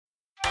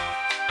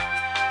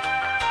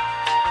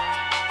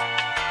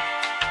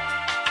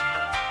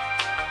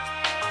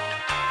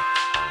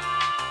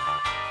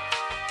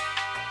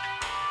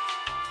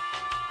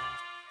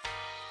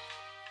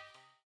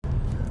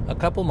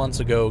couple months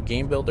ago,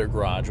 Game Builder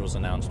Garage was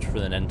announced for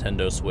the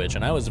Nintendo Switch,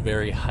 and I was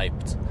very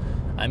hyped.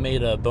 I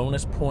made a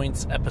Bonus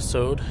Points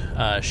episode.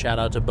 Shout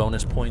out to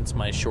Bonus Points,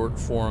 my short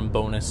form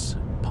bonus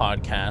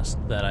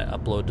podcast that I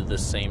upload to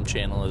this same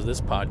channel as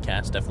this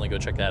podcast. Definitely go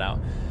check that out.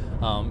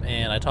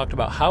 And I talked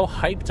about how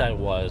hyped I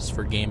was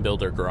for Game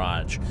Builder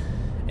Garage,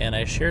 and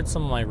I shared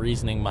some of my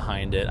reasoning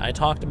behind it. I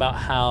talked about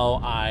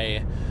how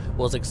I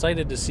was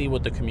excited to see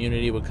what the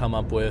community would come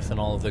up with and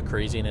all of the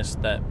craziness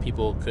that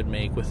people could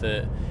make with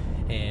it.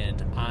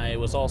 And I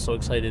was also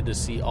excited to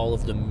see all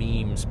of the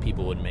memes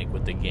people would make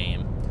with the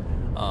game.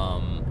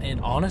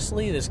 And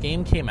honestly, this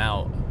game came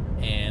out,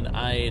 and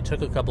I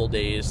took a couple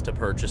days to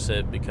purchase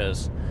it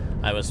because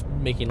I was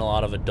making a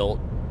lot of adult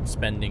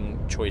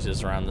spending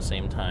choices around the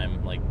same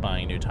time, like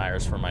buying new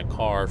tires for my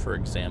car, for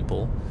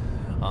example.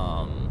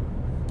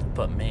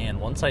 But man,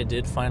 once I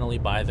did finally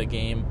buy the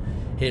game,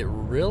 it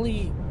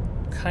really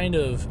kind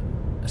of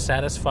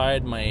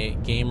satisfied my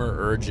gamer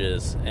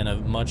urges in a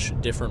much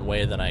different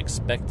way than I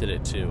expected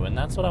it to, and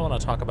that's what I want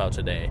to talk about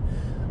today.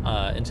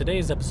 In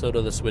today's episode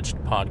of the Switched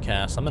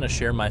podcast, I'm going to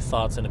share my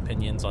thoughts and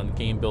opinions on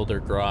Game Builder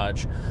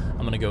Garage. I'm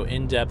going to go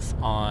in depth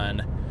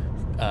on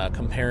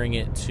comparing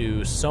it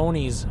to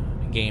Sony's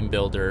game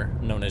builder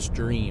known as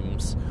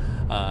Dreams,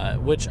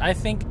 which I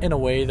think in a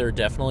way they're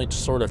definitely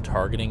sort of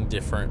targeting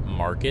different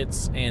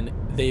markets, and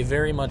they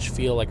very much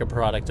feel like a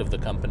product of the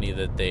company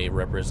that they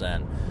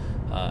represent.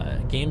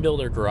 Game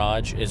Builder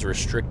Garage is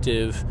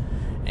restrictive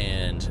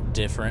and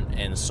different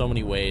in so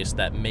many ways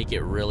that make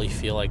it really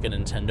feel like a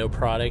Nintendo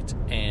product,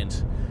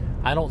 and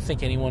I don't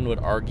think anyone would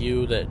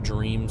argue that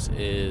Dreams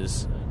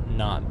is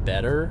not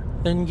better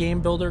than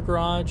Game Builder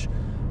Garage,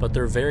 but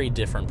they're very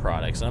different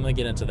products, and I'm going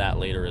to get into that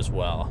later as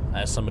well,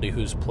 as somebody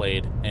who's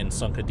played and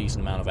sunk a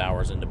decent amount of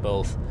hours into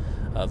both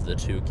of the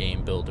two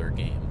Game Builder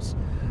games.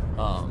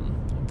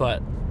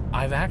 But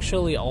I've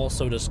actually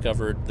also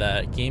discovered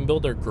that Game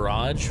Builder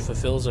Garage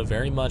fulfills a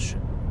very much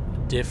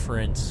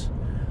different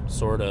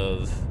sort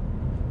of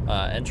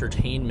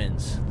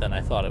entertainment than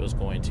I thought it was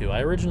going to.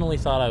 I originally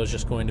thought I was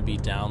just going to be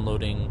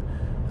downloading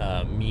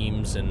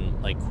memes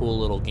and like cool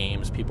little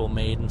games people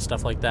made and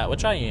stuff like that,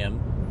 which I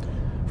am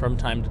from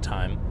time to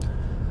time.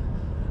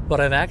 But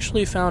I've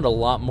actually found a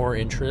lot more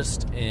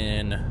interest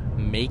in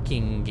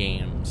making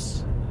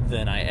games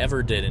than I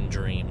ever did in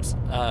Dreams.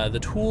 The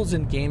tools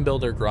in Game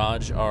Builder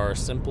Garage are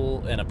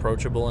simple and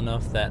approachable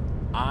enough that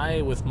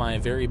I, with my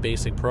very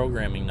basic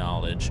programming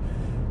knowledge,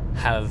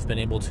 have been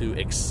able to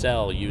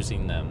excel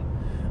using them.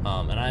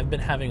 And I've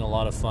been having a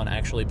lot of fun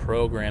actually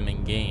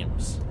programming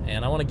games.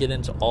 And I want to get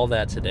into all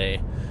that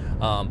today.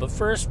 But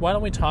first, why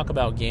don't we talk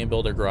about Game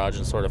Builder Garage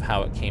and sort of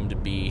how it came to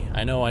be.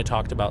 I know I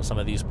talked about some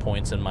of these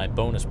points in my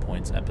Bonus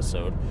Points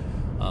episode,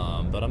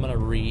 but I'm going to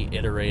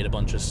reiterate a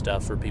bunch of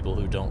stuff for people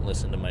who don't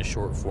listen to my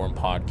short-form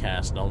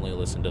podcast and only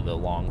listen to the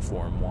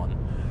long-form one.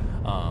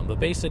 But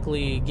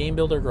basically, Game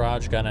Builder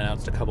Garage got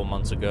announced a couple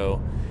months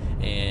ago,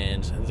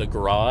 and the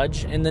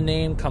garage in the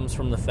name comes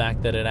from the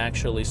fact that it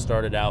actually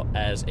started out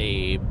as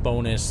a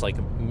bonus, like,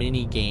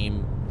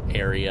 mini-game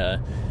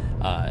area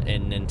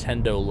in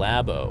Nintendo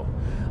Labo.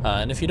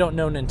 And if you don't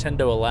know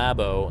Nintendo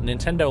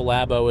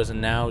Labo is a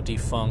now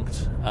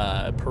defunct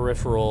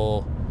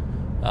peripheral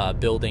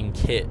building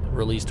kit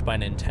released by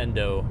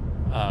Nintendo,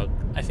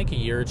 I think a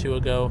year or two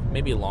ago,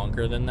 maybe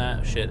longer than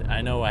that. Shit,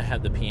 I know I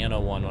had the piano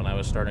one when I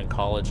was starting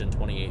college in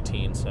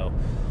 2018, so...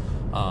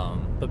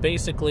 but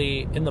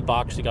basically, in the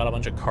box, you got a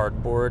bunch of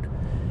cardboard,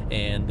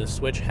 and the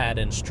Switch had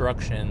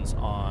instructions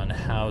on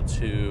how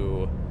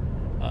to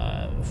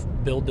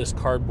build this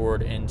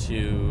cardboard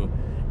into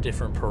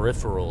different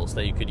peripherals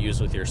that you could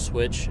use with your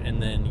Switch,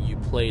 and then you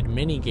played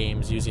mini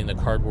games using the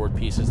cardboard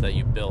pieces that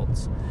you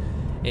built.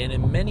 And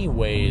in many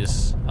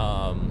ways,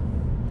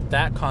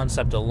 that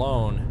concept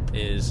alone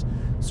is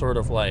sort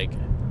of like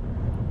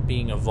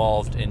being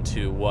evolved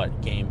into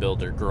what Game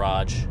Builder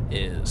Garage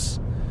is.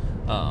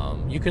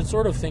 You could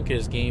sort of think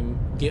of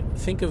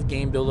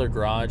Game Builder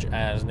Garage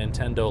as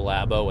Nintendo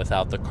Labo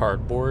without the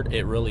cardboard.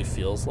 It really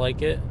feels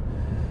like it.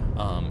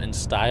 And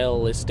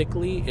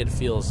stylistically, it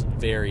feels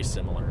very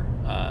similar.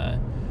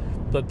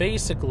 But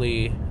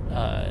basically,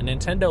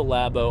 Nintendo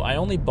Labo, I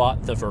only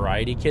bought the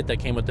variety kit that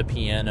came with the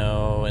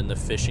piano and the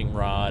fishing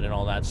rod and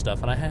all that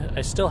stuff, and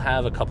I still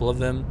have a couple of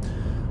them,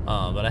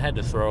 but I had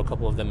to throw a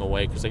couple of them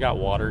away because they got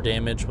water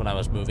damage when I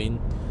was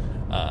moving,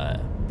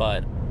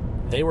 but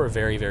they were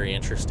very, very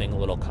interesting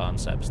little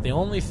concepts. The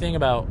only thing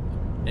about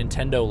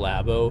Nintendo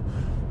Labo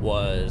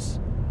was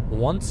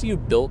once you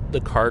built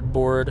the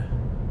cardboard,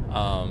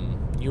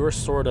 you were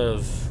sort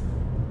of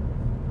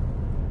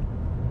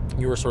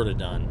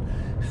done.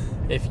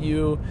 If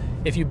you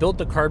built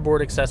the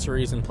cardboard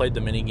accessories and played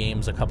the mini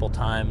games a couple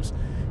times,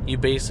 you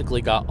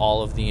basically got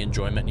all of the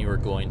enjoyment you were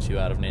going to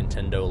out of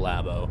Nintendo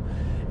Labo.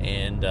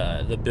 And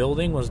the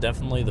building was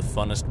definitely the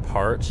funnest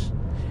part.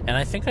 And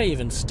I think I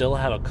even still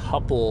have a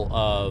couple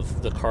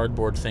of the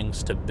cardboard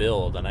things to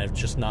build, and I've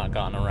just not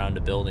gotten around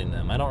to building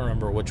them. I don't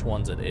remember which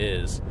ones it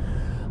is.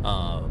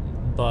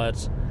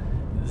 But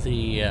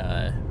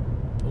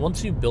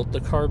once you built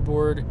the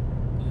cardboard,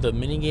 the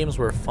mini games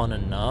were fun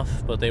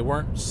enough, but they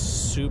weren't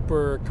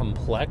super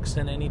complex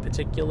in any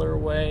particular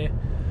way.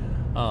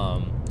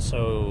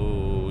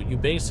 So you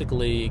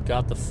basically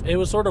got it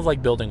was sort of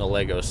like building a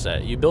Lego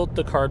set. You built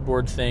the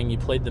cardboard thing, you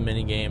played the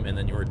mini game, and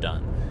then you were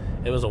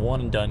done. It was a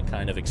one and done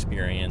kind of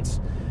experience.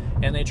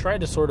 And they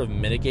tried to sort of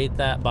mitigate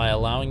that by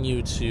allowing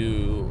you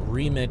to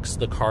remix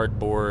the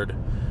cardboard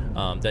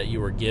that you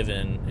were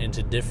given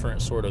into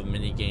different sort of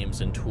mini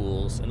games and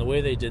tools. And the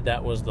way they did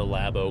that was the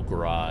Labo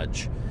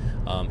Garage,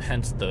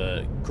 hence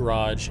the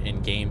Garage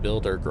in Game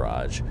Builder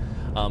Garage.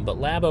 But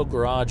Labo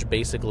Garage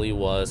basically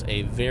was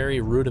a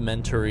very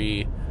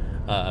rudimentary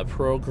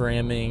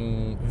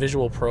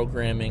visual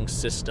programming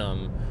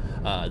system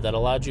that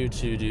allowed you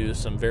to do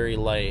some very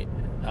light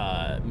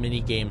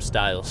mini game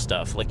style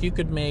stuff. Like you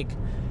could make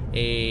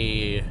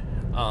a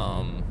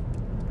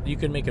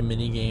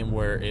mini game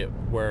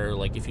where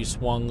like if you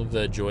swung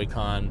the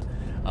Joy-Con,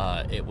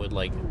 it would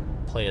like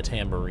play a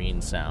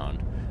tambourine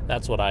sound.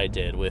 That's what I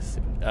did with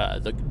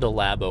the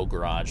Labo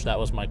Garage. That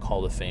was my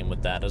call to fame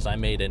with that, as I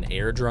made an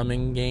air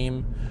drumming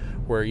game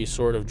where you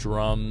sort of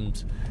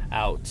drummed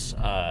out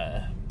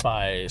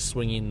by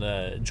swinging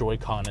the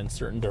Joy-Con in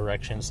certain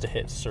directions to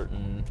hit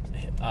certain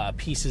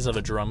pieces of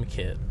a drum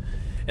kit.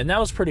 And that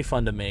was pretty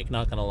fun to make,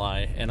 not gonna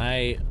lie. And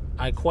I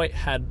quite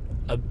had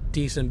a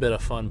decent bit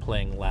of fun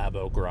playing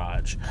Labo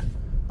Garage.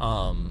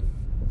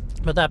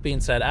 But that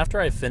being said, after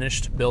I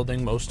finished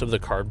building most of the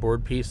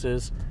cardboard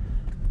pieces,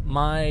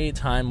 my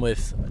time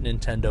with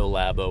Nintendo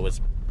Labo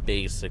was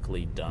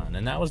basically done.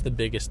 And that was the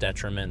biggest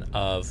detriment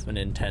of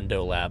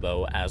Nintendo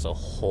Labo as a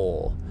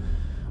whole.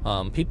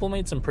 People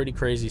made some pretty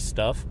crazy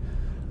stuff.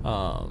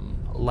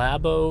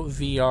 Labo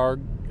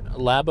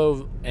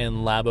and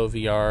Labo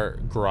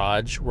VR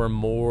Garage were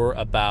more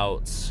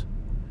about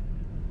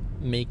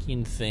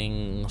making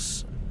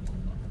things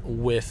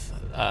with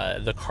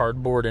the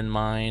cardboard in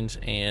mind,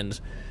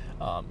 and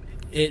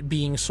it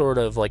being sort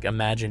of like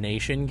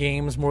imagination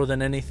games more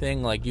than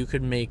anything. Like you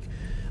could make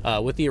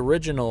with the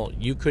original,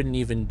 you couldn't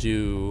even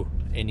do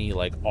any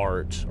like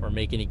art or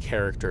make any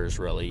characters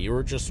really. You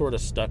were just sort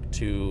of stuck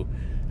to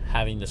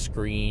having the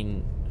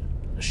screen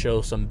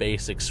show some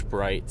basic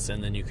sprites,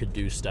 and then you could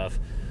do stuff.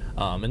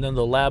 And then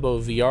the Labo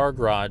VR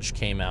Garage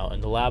came out,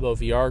 and the Labo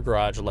VR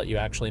Garage let you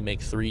actually make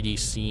 3D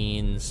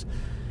scenes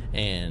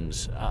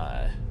and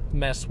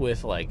mess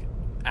with like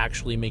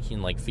actually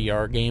making like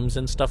VR games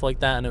and stuff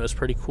like that, and it was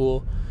pretty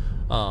cool.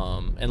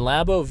 And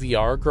Labo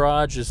VR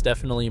Garage is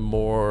definitely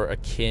more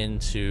akin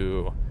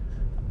to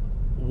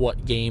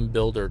what Game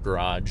Builder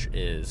Garage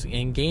is.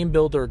 And Game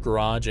Builder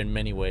Garage in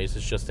many ways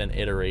is just an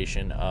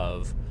iteration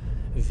of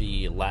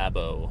the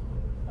Labo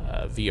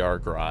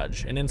VR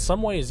Garage, and in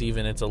some ways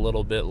even it's a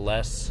little bit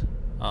less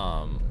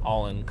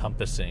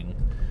all-encompassing.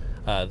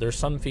 There's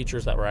some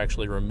features that were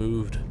actually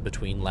removed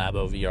between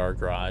Labo VR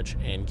Garage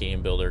and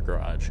Game Builder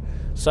Garage,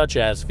 such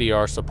as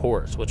VR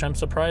support, which I'm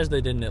surprised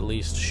they didn't at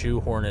least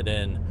shoehorn it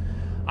in.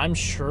 I'm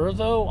sure,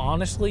 though,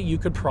 honestly, you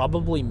could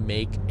probably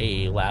make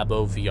a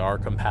Labo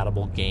VR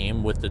compatible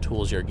game with the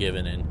tools you're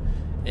given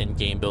in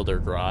Game Builder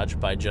Garage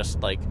by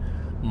just like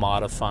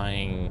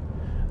modifying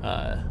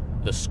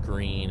the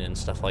screen and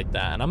stuff like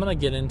that. And I'm going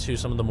to get into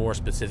some of the more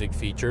specific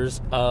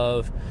features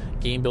of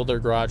Game Builder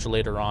Garage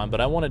later on, but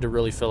I wanted to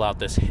really fill out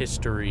this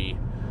history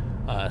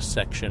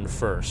section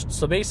first.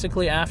 So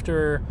basically,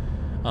 after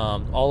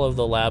all of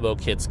the Labo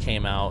kits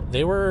came out,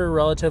 they were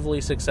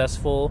relatively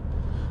successful,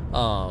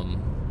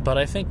 but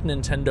I think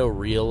Nintendo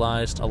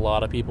realized a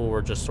lot of people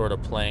were just sort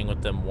of playing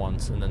with them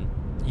once and then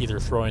either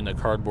throwing the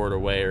cardboard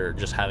away or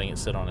just having it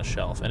sit on a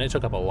shelf, and it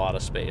took up a lot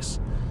of space.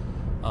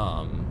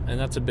 And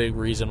that's a big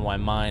reason why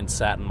mine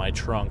sat in my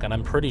trunk, and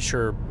I'm pretty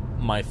sure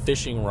my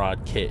fishing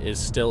rod kit is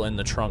still in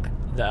the trunk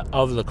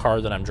of the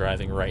car that I'm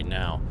driving right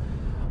now.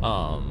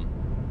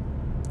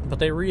 But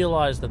they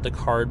realized that the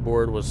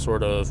cardboard was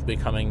sort of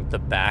becoming the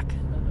back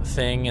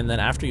thing, and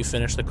then after you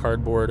finish the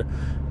cardboard,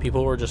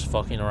 people were just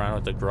fucking around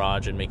with the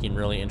garage and making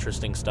really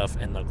interesting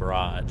stuff in the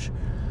garage.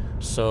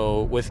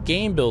 So with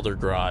Game Builder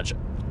Garage,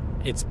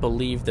 it's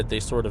believed that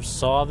they sort of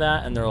saw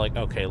that and they're like,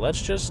 okay,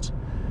 let's just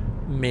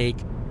make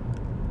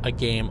a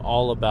game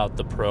all about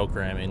the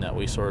programming that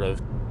we sort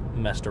of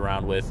messed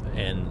around with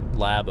in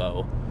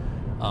Labo.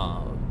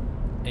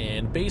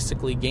 And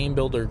basically Game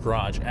Builder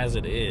Garage as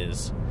it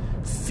is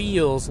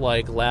feels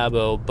like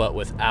Labo but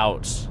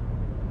without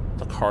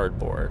the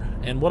cardboard.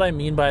 And what I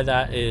mean by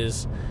that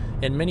is,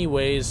 in many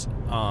ways,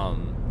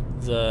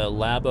 the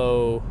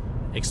Labo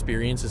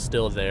experience is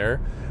still there.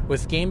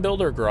 With Game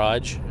Builder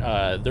Garage,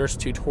 there's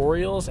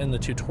tutorials, and the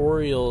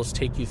tutorials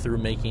take you through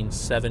making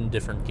 7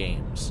 different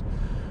games.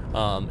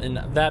 And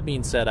that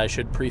being said, I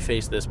should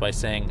preface this by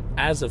saying,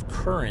 as of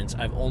current,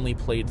 I've only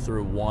played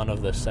through 1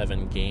 of the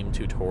 7 game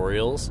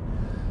tutorials.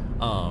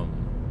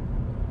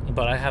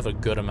 But I have a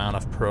good amount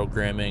of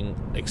programming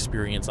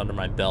experience under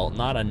my belt.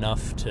 Not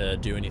enough to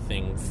do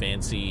anything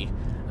fancy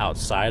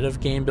outside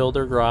of Game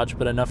Builder Garage,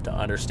 but enough to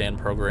understand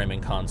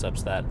programming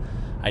concepts that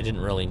I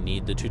didn't really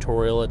need the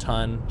tutorial a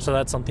ton. So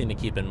that's something to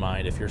keep in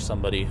mind if you're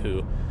somebody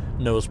who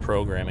knows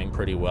programming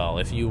pretty well.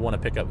 If you want to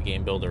pick up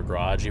Game Builder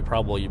Garage, you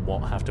probably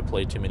won't have to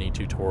play too many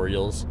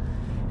tutorials.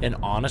 And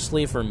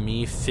honestly, for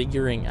me,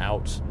 figuring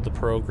out the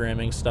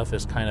programming stuff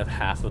is kind of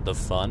half of the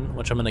fun,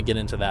 which I'm going to get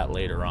into that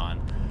later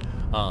on.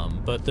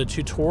 But the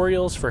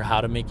tutorials for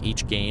how to make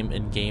each game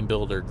in Game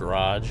Builder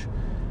Garage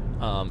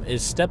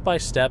is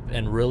step-by-step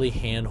and really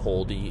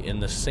hand-holdy in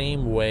the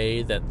same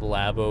way that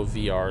Labo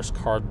VR's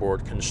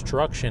cardboard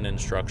construction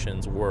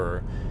instructions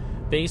were.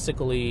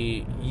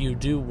 Basically, you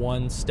do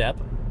one step,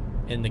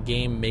 and the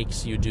game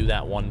makes you do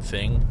that one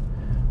thing.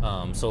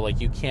 So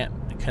like you can't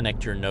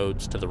connect your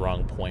nodes to the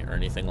wrong point or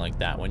anything like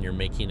that when you're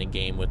making a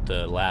game with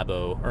the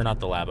Labo, or not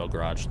the Labo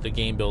Garage, the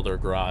Game Builder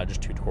Garage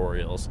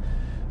tutorials.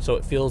 So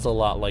it feels a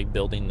lot like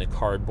building the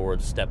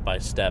cardboard step by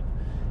step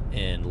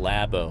in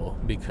Labo,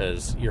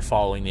 because you're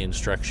following the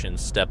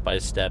instructions step by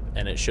step,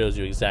 and it shows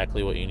you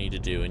exactly what you need to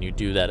do, and you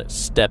do that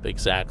step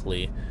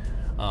exactly.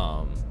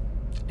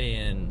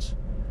 And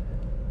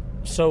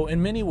so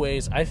in many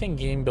ways, I think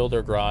Game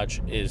Builder Garage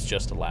is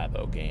just a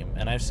Labo game.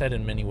 And I've said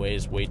in many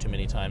ways way too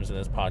many times in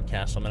this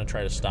podcast, so I'm going to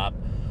try to stop.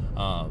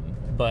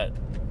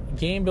 But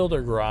Game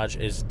Builder Garage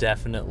is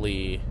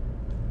definitely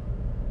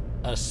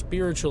a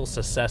spiritual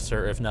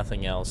successor, if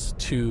nothing else,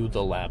 to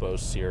the Labo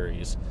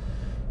series.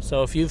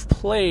 So if you've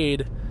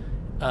played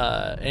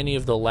any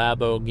of the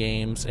Labo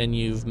games and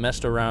you've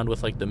messed around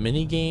with like the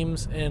mini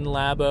games in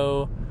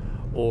Labo,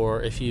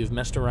 or if you've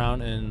messed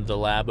around in the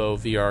Labo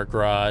VR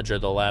Garage or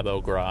the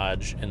Labo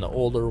Garage in the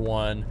older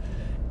one,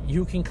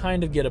 you can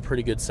kind of get a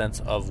pretty good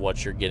sense of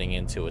what you're getting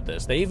into with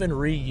this. They even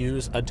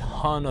reuse a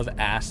ton of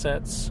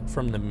assets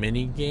from the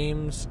mini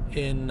games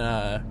in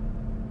the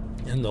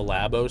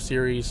Labo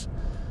series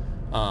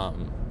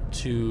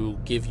to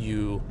give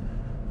you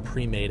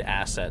pre-made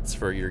assets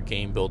for your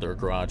Game Builder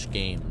Garage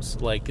games,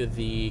 like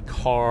the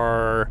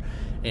car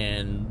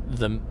and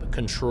the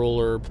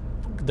controller,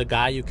 the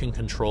guy you can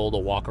control to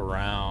walk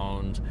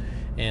around,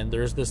 and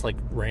there's this like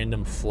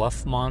random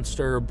fluff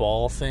monster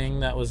ball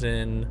thing that was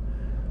in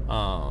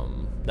Labo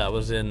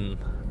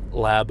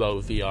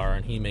VR,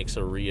 and he makes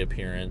a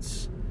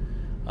reappearance.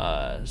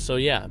 So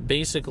yeah,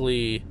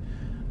 basically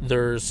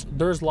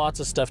there's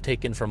lots of stuff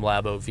taken from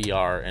Labo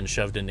VR and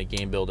shoved into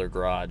Game Builder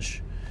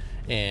Garage,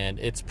 and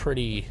it's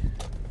pretty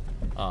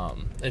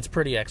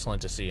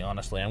excellent to see,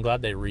 honestly. I'm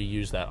glad they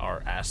reused that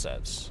art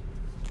assets.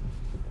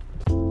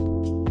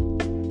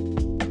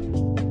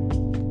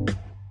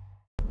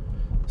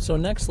 So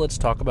next, let's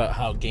talk about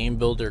how Game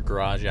Builder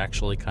Garage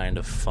actually kind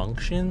of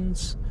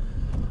functions.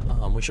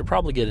 We should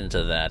probably get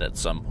into that at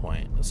some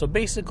point. So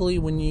basically,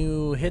 when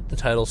you hit the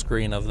title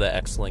screen of the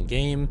excellent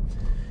game,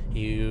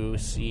 you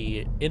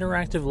see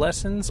interactive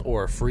lessons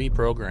or free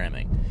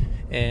programming.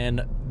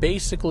 And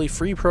basically,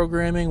 free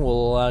programming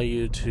will allow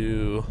you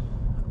to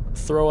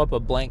throw up a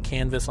blank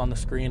canvas on the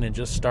screen and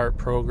just start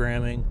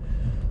programming.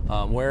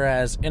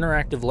 Whereas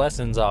interactive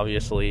lessons,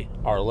 obviously,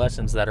 are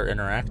lessons that are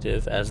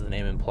interactive, as the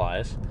name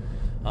implies.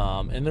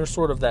 And there's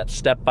sort of that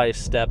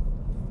step-by-step,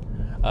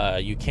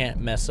 you can't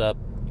mess up,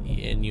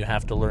 and you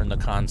have to learn the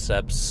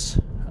concepts,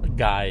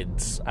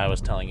 guides I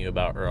was telling you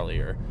about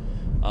earlier.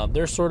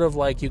 They're sort of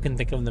like, you can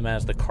think of them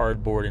as the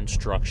cardboard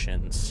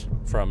instructions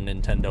from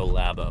Nintendo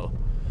Labo.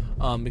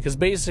 Because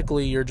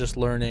basically you're just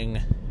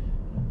learning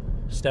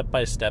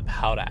step-by-step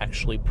how to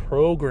actually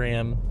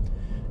program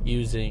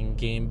using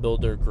Game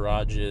Builder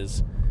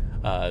Garage's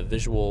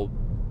visual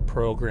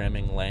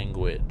programming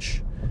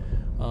language.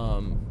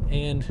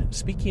 And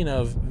speaking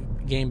of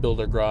Game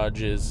Builder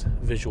Garage's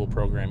visual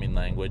programming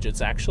language,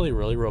 it's actually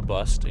really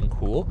robust and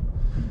cool.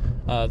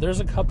 There's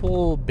a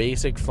couple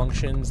basic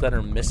functions that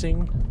are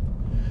missing,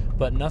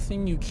 but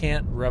nothing you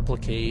can't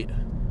replicate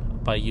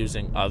by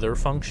using other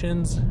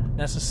functions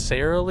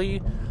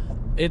necessarily.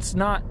 It's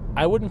not,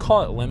 I wouldn't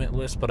call it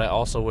limitless, but I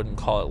also wouldn't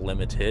call it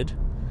limited.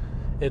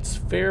 It's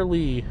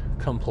fairly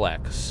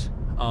complex.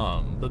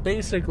 But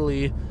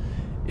basically,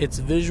 it's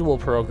visual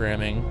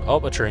programming. Oh,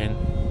 a train.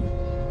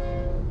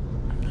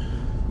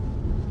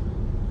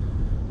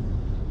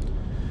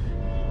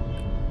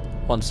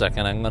 One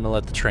second, I'm going to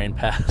let the train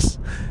pass.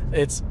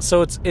 It's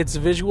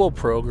visual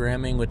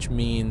programming, which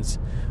means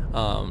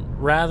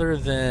rather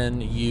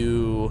than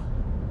you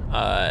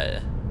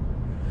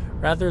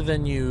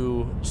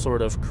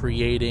sort of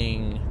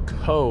creating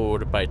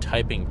code by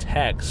typing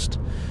text,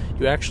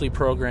 you actually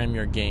program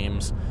your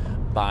games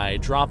by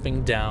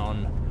dropping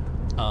down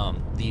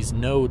these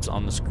nodes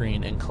on the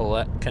screen and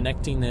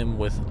connecting them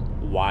with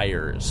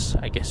wires,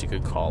 I guess you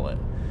could call it.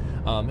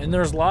 And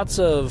there's lots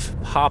of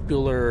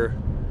popular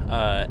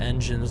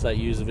engines that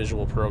use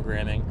visual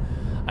programming.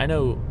 I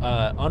know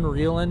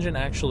Unreal Engine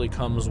actually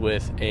comes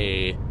with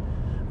a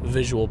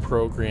visual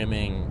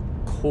programming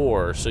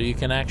core, so you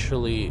can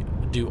actually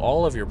do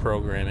all of your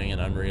programming in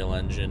Unreal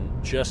Engine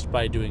just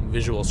by doing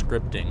visual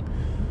scripting,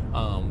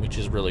 which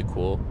is really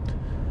cool.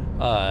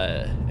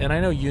 And I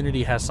know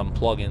Unity has some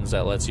plugins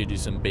that lets you do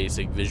some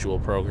basic visual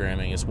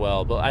programming as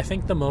well, but I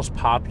think the most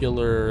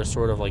popular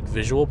sort of like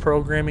visual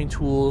programming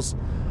tools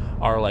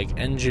are like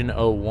Engine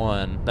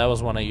 01. That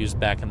was one I used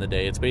back in the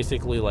day. It's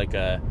basically like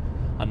a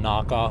a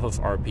knockoff of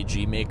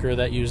RPG Maker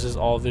that uses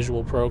all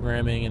visual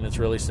programming, and it's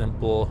really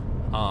simple.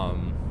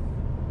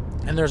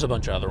 And there's a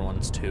bunch of other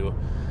ones too.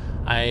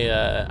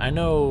 I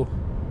know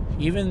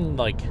even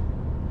like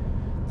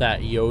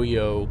that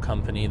Yo-Yo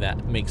company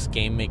that makes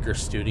Game Maker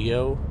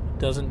Studio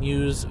doesn't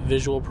use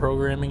visual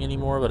programming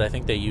anymore, but I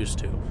think they used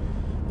to.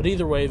 But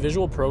either way,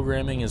 visual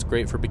programming is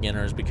great for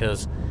beginners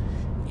because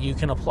you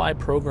can apply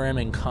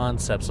programming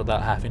concepts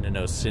without having to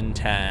know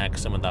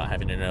syntax and without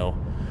having to know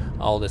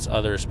all this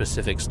other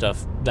specific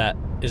stuff that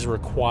is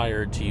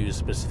required to use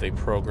specific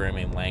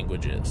programming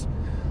languages.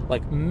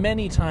 Like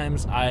many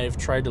times I've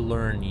tried to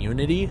learn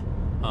Unity,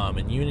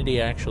 and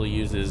Unity actually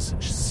uses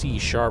C#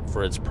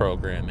 for its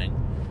programming.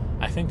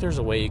 I think there's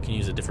a way you can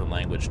use a different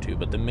language too,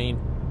 but the main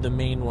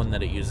one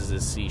that it uses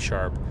is C#.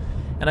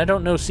 And I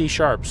don't know C#,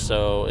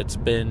 so it's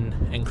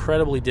been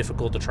incredibly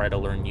difficult to try to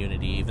learn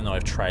Unity, even though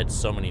I've tried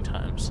so many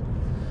times.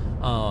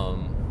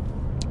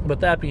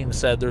 But that being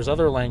said, there's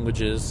other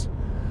languages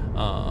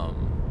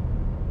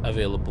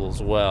available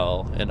as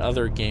well, and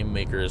other game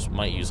makers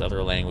might use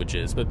other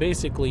languages. But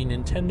basically,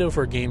 Nintendo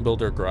for Game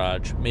Builder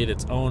Garage made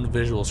its own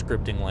visual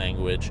scripting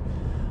language.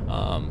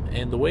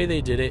 And the way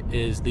they did it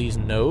is these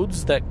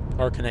nodes that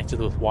are connected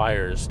with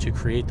wires to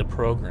create the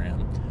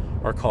program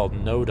are called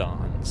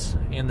nodons.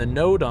 And the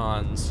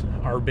nodons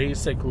are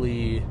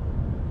basically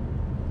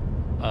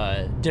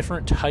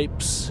different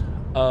types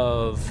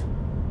of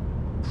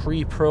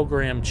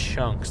pre-programmed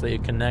chunks that you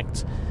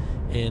connect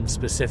in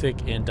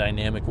specific and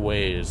dynamic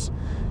ways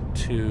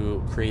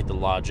to create the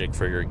logic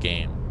for your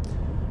game.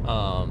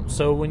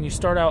 So when you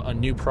start out a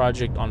new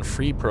project on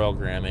free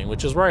programming,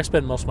 which is where I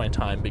spend most of my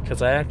time,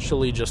 because I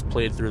actually just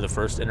played through the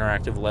first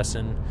interactive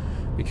lesson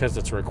because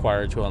it's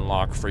required to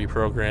unlock free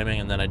programming,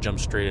 and then I jumped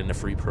straight into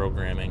free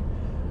programming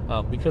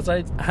because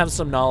I have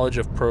some knowledge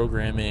of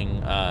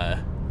programming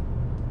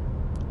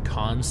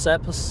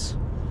concepts,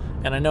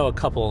 and I know a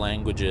couple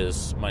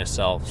languages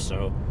myself,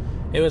 so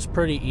it was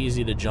pretty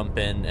easy to jump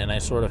in, and I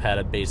sort of had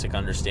a basic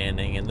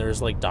understanding, and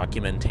there's like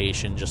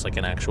documentation, just like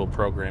an actual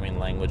programming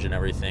language and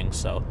everything,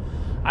 so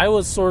I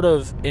was sort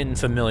of in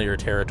familiar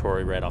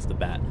territory right off the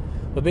bat.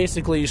 But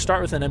basically, you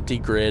start with an empty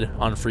grid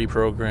on free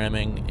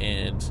programming,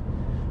 and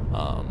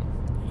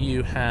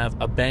you have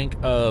a bank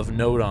of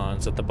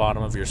nodons at the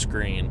bottom of your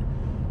screen,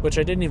 which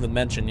I didn't even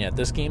mention yet.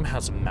 This game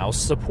has mouse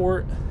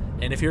support,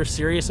 and if you're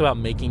serious about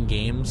making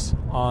games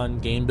on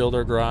Game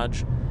Builder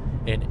Garage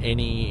in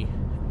any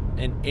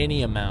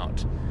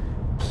amount,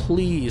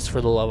 please,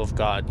 for the love of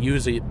God,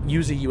 use a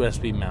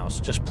USB mouse.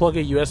 Just plug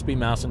a USB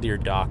mouse into your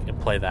dock and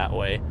play that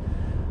way.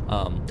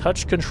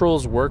 Touch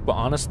controls work, but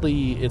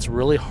honestly, it's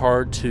really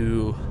hard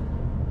to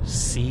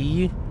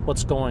see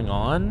what's going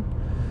on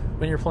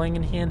when you're playing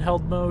in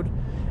handheld mode.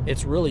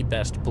 It's really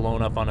best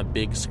blown up on a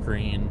big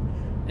screen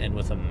and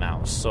with a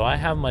mouse. So I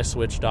have my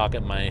Switch dock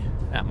at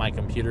my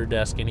computer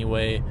desk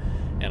anyway,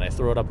 and I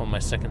throw it up on my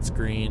second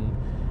screen,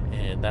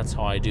 and that's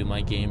how I do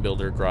my Game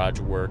Builder Garage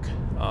work.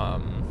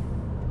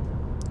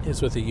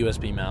 Is with a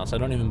USB mouse. I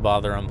don't even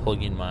bother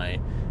unplugging my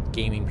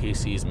gaming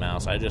PC's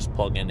mouse. I just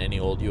plug in any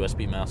old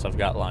USB mouse I've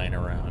got lying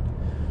around.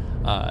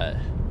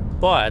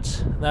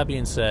 But that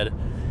being said,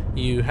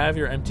 you have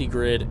your empty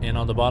grid, and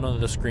on the bottom of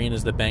the screen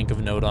is the bank of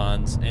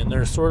nodons, and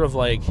there's sort of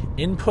like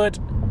input,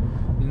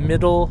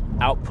 middle,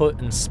 output,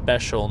 and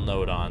special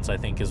nodons, I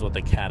think is what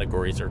the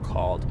categories are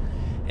called.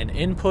 And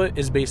input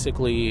is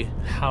basically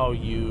how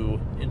you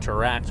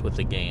interact with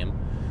the game.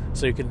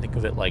 So you can think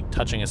of it like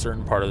touching a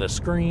certain part of the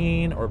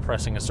screen, or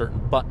pressing a certain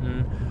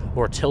button,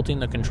 or tilting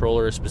the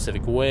controller a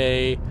specific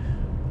way,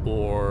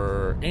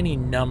 or any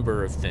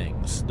number of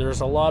things. There's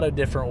a lot of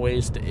different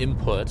ways to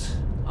input,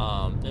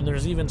 and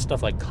there's even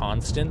stuff like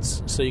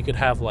constants. So you could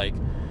have like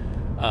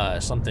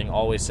something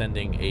always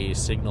sending a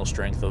signal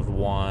strength of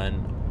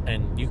 1,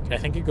 and I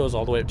think it goes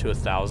all the way up to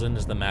 1,000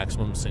 is the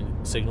maximum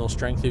signal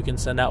strength you can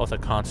send out with a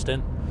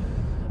constant.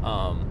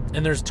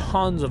 And there's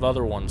tons of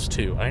other ones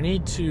too. I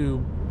need to,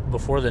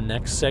 before the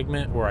next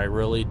segment where I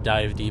really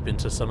dive deep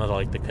into some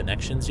of the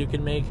connections you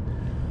can make,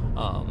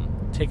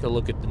 take a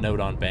look at the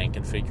nodon bank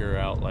and figure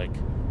out like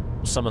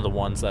some of the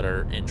ones that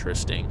are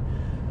interesting.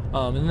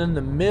 And then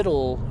the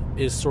middle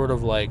is sort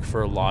of like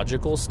for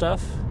logical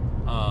stuff.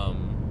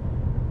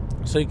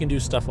 So you can do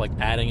stuff like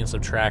adding and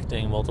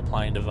subtracting,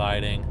 multiplying,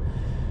 dividing.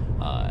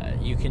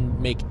 You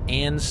can make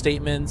and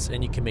statements,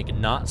 and you can make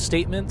not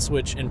statements,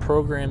 which in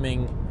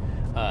programming,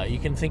 you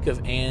can think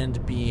of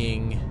and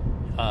being,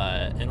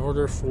 in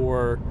order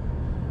for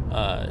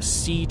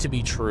C to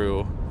be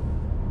true,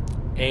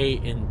 A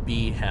and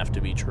B have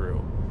to be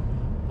true.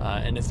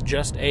 And if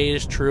just A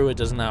is true, it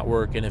does not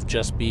work, and if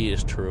just B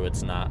is true,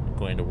 it's not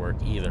going to work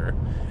either.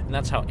 And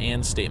that's how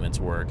and statements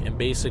work. And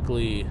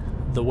basically,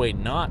 the way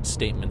not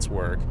statements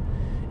work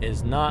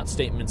is not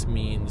statements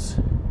means,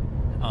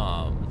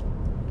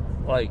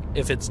 like,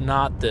 if it's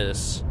not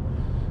this,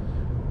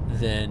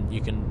 then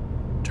you can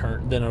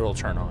then it'll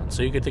turn on.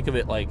 So you could think of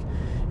it like,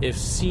 if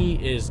C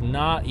is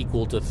not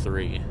equal to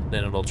 3,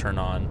 then it'll turn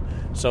on.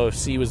 So if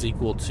C was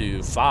equal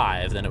to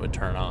 5, then it would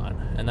turn on.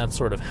 And that's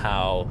sort of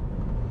how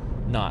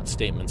not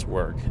statements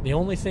work. The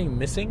only thing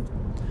missing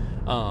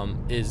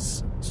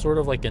is sort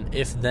of like an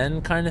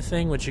if-then kind of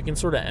thing, which you can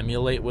sort of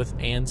emulate with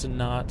ands and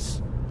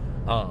nots.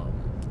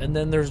 And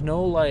then there's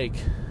no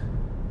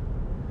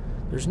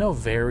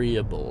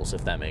variables,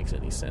 if that makes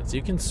any sense.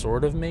 You can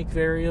sort of make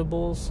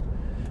variables,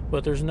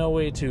 but there's no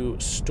way to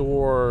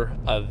store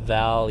a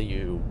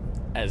value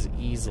as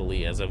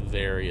easily as a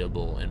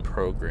variable in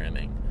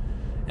programming.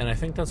 And I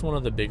think that's one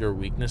of the bigger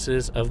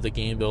weaknesses of the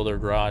Game Builder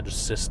Garage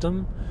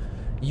system.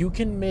 You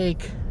can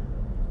make,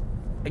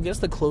 I guess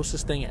the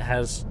closest thing it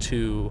has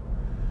to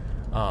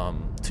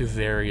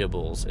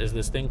variables is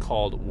this thing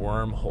called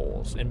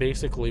wormholes. And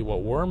basically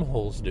what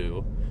wormholes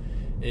do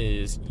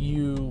is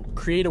you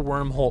create a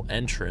wormhole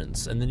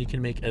entrance, and then you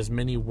can make as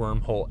many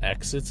wormhole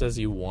exits as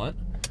you want.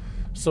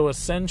 So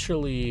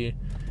essentially,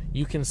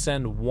 you can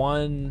send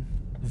one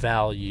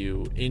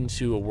value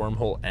into a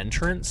wormhole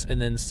entrance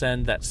and then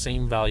send that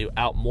same value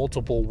out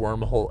multiple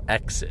wormhole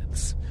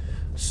exits.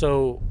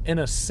 So in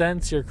a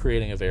sense, you're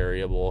creating a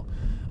variable,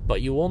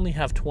 but you only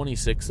have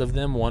 26 of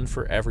them, one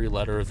for every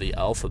letter of the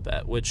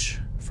alphabet, which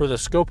for the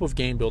scope of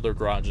Game Builder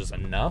Garage is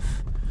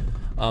enough.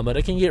 But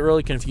it can get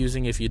really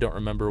confusing if you don't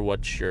remember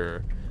what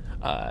your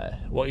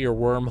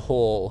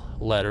wormhole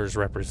letters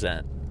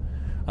represent.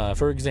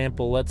 For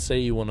example, let's say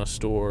you want to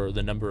store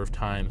the number of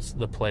times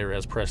the player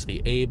has pressed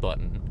the A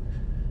button.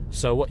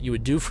 So what you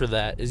would do for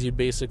that is you'd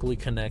basically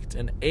connect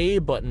an A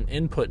button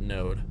input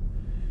node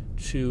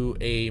to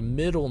a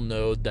middle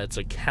node that's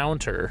a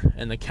counter,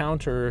 and the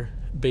counter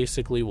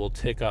basically will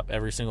tick up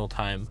every single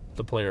time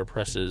the player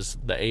presses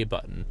the A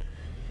button.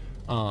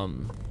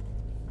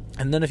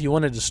 And then if you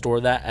wanted to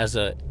store that as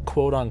a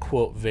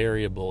quote-unquote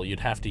variable, you'd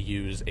have to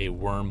use a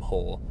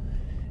wormhole.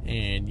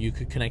 And you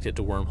could connect it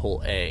to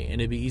wormhole A. And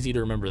it'd be easy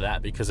to remember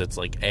that because it's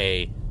like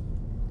A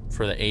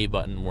for the A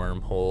button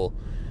wormhole,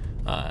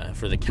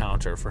 for the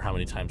counter for how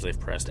many times they've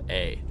pressed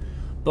A.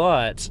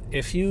 But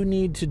if you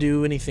need to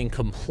do anything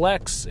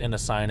complex and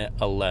assign it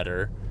a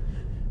letter,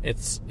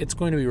 it's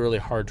going to be really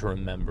hard to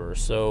remember.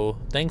 So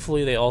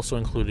thankfully they also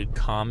included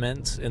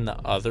comments in the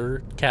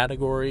other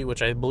category,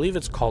 which I believe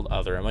it's called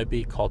other. It might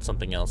be called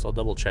something else. I'll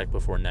double check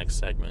before next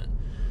segment.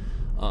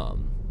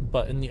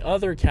 But in the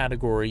other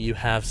category, you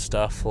have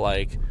stuff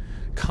like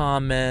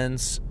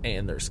comments,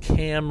 and there's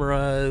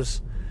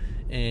cameras,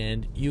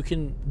 and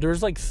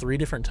there's like 3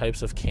 different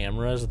types of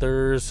cameras.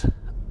 There's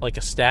like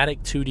a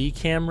static 2D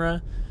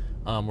camera,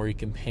 where you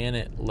can pan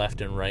it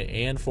left and right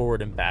and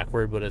forward and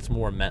backward, but it's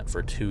more meant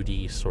for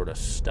 2D sort of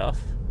stuff.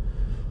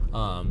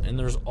 And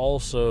there's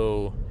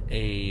also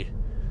a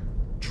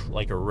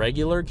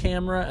regular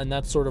camera, and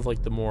that's sort of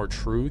like the more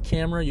true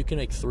camera. You can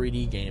make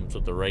 3D games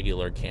with the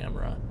regular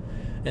camera.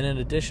 And in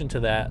addition to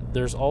that,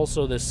 there's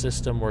also this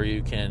system where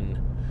you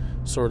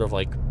can sort of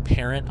like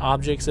parent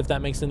objects, if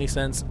that makes any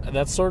sense.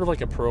 That's sort of like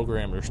a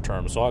programmer's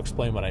term, so I'll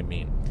explain what I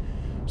mean.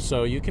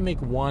 So you can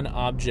make one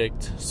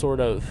object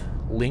sort of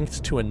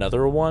linked to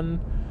another one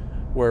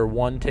where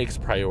one takes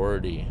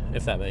priority,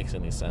 if that makes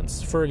any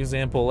sense. For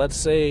example, let's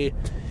say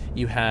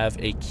you have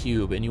a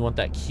cube and you want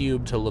that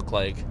cube to look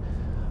like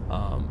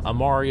a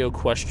Mario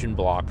question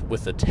block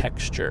with a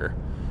texture.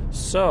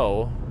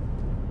 So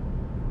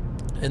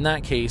in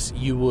that case,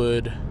 you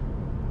would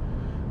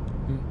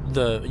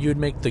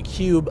make the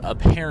cube a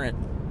parent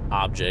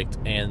object,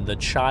 and the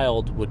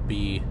child would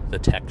be the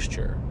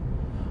texture.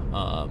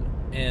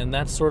 And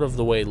that's sort of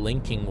the way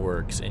linking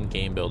works in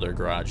Game Builder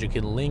Garage. You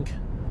can link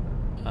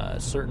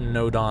certain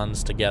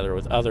nodons together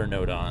with other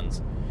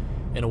nodons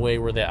in a way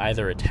where they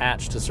either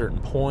attach to certain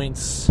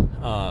points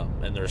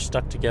and they're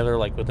stuck together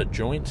like with a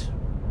joint,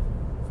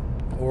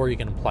 or you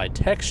can apply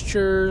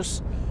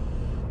textures,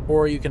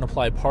 or you can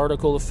apply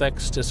particle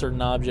effects to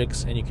certain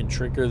objects, and you can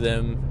trigger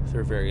them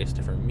through various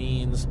different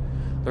means.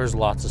 There's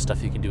lots of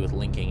stuff you can do with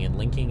linking, and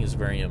linking is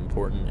very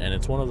important, and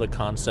it's one of the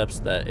concepts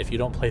that if you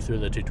don't play through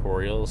the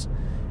tutorials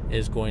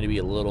is going to be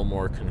a little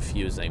more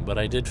confusing, but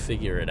I did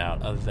figure it out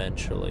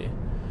eventually.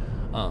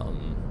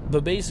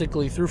 But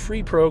basically, through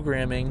free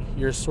programming,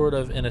 you're sort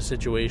of in a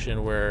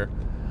situation where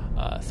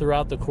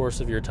throughout the course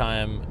of your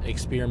time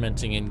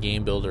experimenting in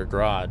Game Builder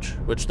Garage,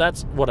 which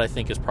that's what I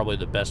think is probably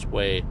the best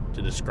way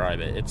to describe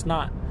it. It's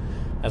not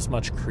as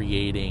much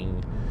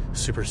creating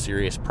super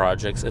serious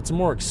projects. It's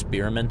more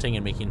experimenting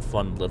and making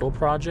fun little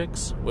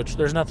projects, which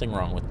there's nothing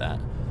wrong with that.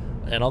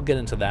 And I'll get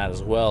into that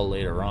as well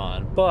later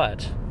on.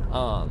 But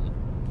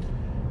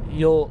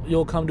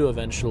you'll come to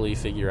eventually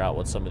figure out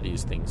what some of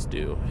these things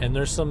do. And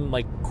there's some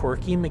like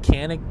quirky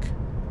mechanic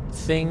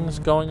things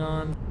going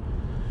on.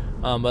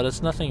 But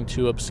it's nothing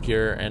too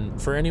obscure,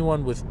 and for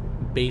anyone with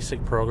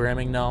basic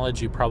programming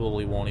knowledge, you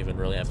probably won't even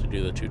really have to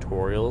do the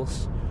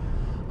tutorials.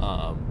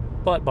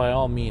 But by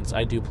all means,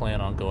 I do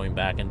plan on going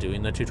back and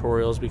doing the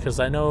tutorials, because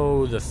I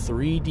know the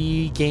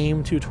 3D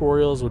game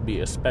tutorials would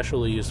be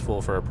especially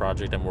useful for a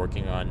project I'm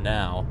working on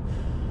now,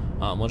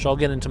 which I'll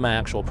get into my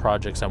actual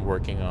projects I'm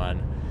working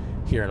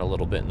on here in a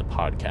little bit in the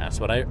podcast.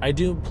 But I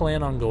do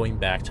plan on going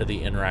back to the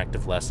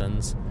interactive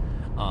lessons.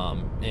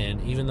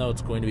 And even though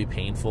it's going to be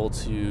painful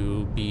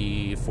to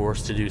be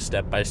forced to do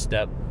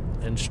step-by-step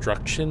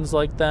instructions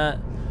like that.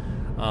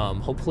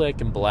 Hopefully I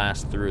can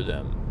blast through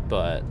them.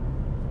 But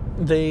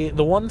the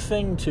one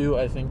thing, too,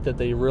 I think that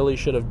they really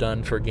should have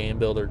done for Game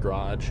Builder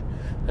Garage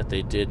that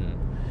they didn't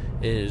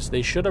is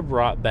they should have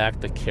brought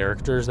back the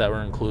characters that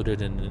were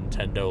included in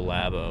Nintendo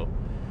Labo.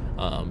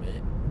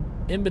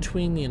 In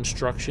between the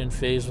instruction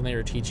phase when they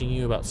were teaching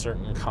you about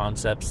certain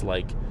concepts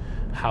like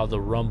how the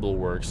rumble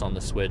works on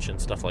the Switch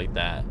and stuff like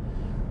that,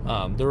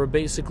 there were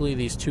basically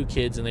these two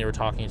kids and they were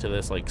talking to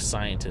this like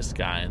scientist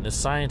guy, and this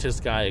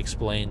scientist guy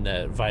explained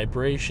that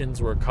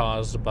vibrations were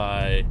caused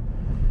by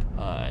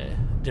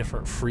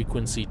different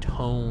frequency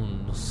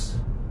tones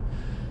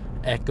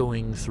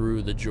echoing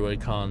through the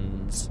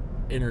Joy-Cons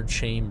inner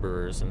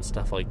chambers and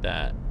stuff like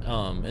that,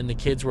 and the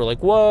kids were like,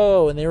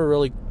 whoa, and they were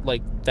really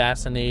like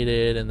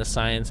fascinated, and the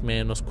science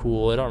man was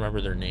cool. I don't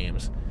remember their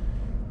names.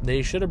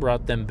 They should have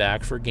brought them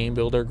back for Game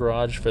Builder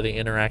Garage for the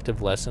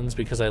interactive lessons,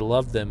 because I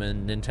loved them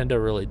and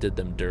Nintendo really did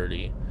them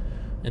dirty.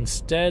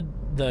 Instead,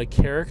 the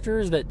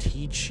characters that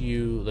teach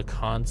you the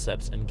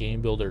concepts in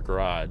Game Builder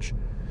Garage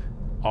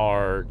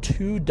are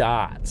two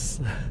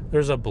dots.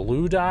 There's a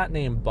blue dot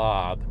named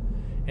Bob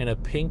and a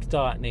pink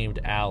dot named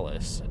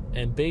Alice.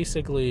 And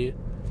basically,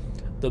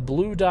 the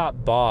blue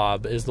dot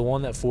Bob is the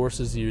one that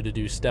forces you to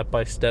do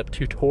step-by-step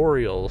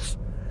tutorials.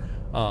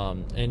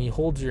 And he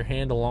holds your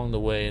hand along the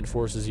way and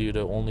forces you to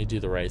only do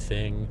the right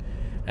thing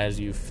as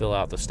you fill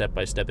out the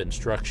step-by-step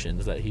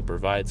instructions that he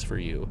provides for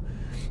you.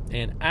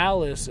 And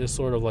Alice is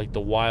sort of like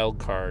the wild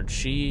card.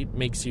 She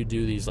makes you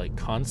do these like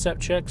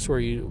concept checks where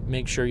you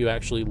make sure you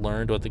actually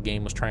learned what the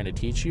game was trying to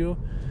teach you.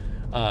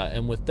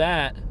 And with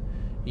that,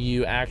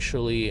 you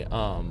actually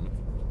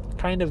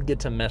kind of get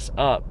to mess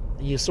up.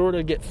 You sort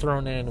of get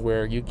thrown in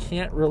where you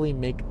can't really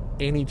make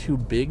any too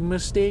big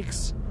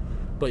mistakes,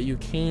 but you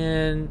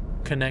can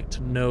connect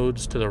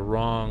nodes to the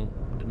wrong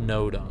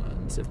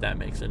nodons, if that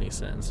makes any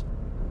sense.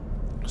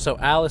 So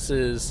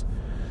Alice's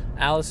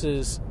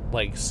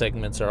like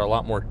segments are a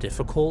lot more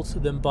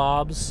difficult than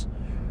Bob's,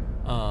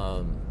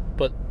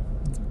 but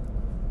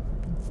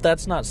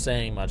that's not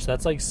saying much.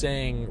 That's like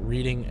saying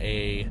reading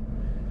a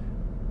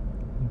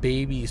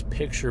baby's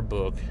picture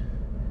book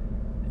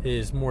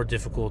is more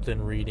difficult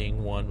than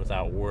reading one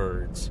without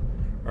words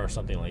or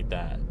something like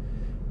that.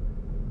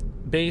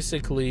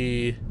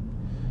 Basically,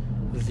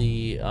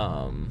 the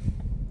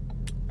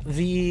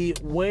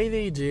way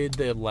they did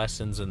the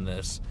lessons in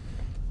this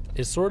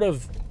is sort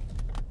of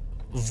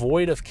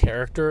void of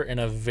character in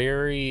a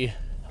very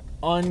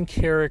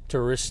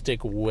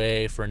uncharacteristic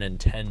way for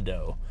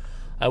Nintendo.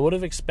 I would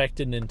have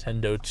expected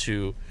Nintendo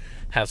to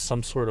have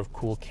some sort of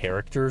cool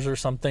characters or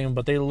something,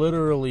 but they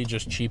literally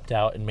just cheaped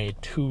out and made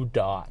two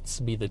dots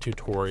be the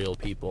tutorial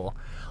people.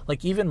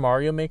 Like, even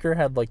Mario Maker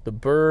had like the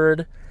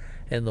bird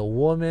and the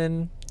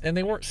woman, and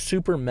they weren't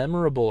super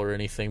memorable or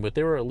anything, but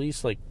they were at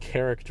least like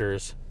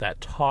characters that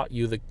taught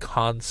you the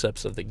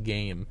concepts of the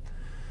game.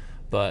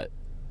 But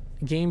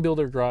Game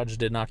Builder Garage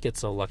did not get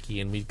so lucky,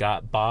 and we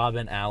got Bob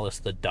and Alice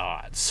the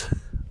dots.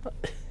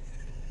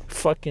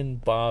 Fucking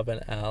Bob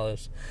and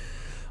Alice.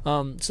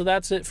 So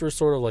that's it for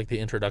sort of like the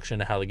introduction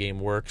to how the game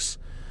works.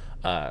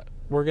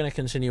 We're going to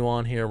continue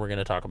on here. We're going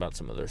to talk about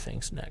some other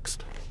things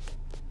next.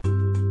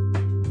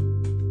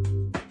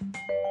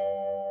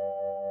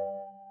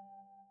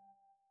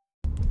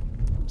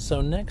 So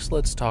next,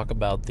 let's talk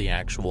about the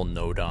actual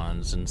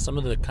nodons and some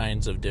of the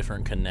kinds of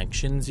different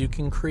connections you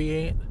can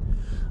create.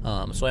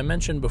 So I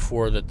mentioned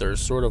before that there's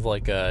sort of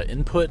like a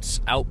inputs,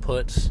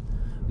 outputs,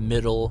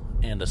 middle,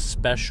 and a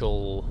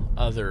special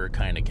other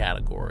kind of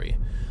category.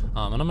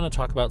 And I'm going to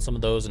talk about some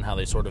of those and how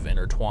they sort of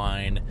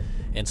intertwine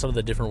and some of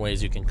the different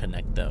ways you can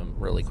connect them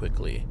really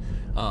quickly.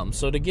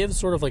 So to give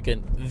sort of like a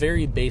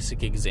very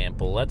basic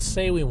example, let's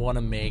say we want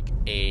to make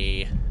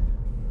a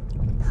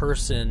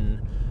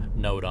person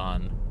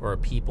nodon or a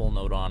people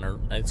nodon, or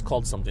it's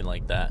called something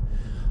like that,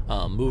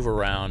 move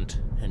around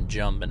and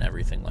jump and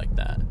everything like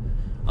that.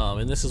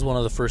 And this is one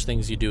of the first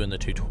things you do in the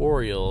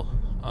tutorial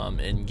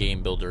in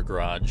Game Builder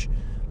Garage.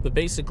 But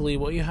basically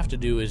what you have to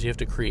do is you have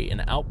to create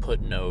an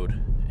output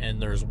node,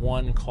 and there's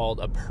one called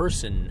a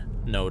person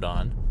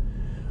nodon,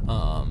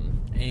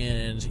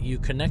 and you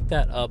connect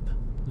that up.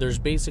 There's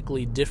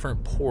basically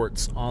different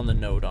ports on the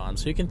nodon,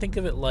 so you can think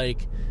of it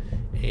like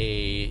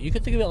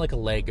a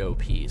Lego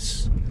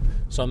piece.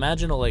 So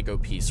imagine a Lego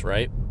piece,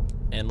 right?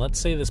 And let's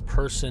say this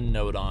person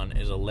nodon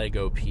is a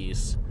Lego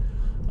piece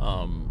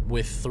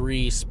with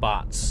 3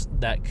 spots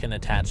that can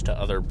attach to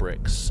other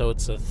bricks. So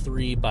it's a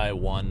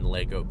 3x1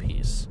 Lego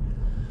piece.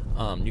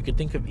 You could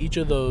think of each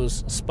of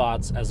those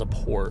spots as a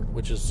port,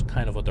 which is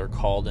kind of what they're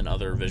called in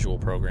other visual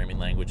programming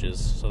languages.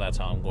 So that's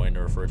how I'm going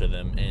to refer to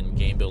them in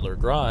Game Builder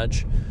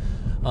Garage.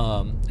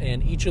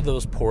 And each of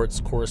those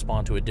ports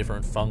correspond to a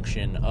different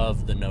function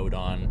of the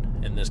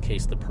nodon, in this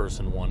case the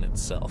person one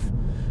itself.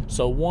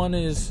 So one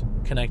is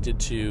connected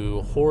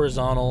to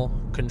horizontal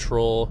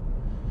control,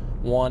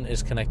 one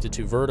is connected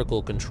to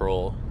vertical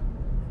control,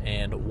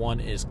 and one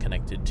is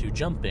connected to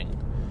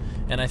jumping.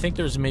 And I think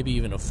there's maybe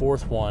even a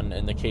fourth one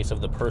in the case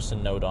of the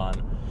person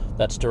nodon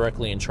that's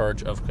directly in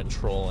charge of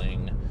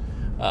controlling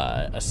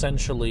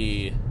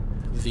essentially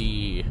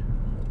the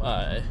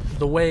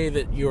way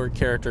that your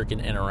character can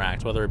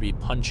interact, whether it be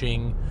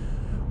punching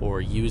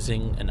or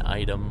using an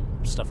item,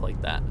 stuff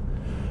like that.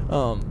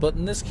 But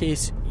in this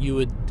case, you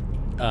would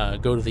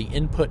go to the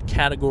input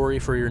category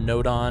for your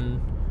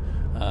Nodon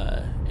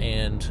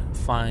and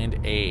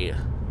find a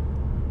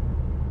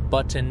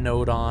button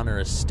Nodon or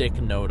a stick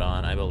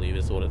Nodon, I believe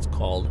is what it's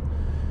called.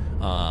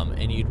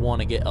 And you'd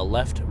want to get a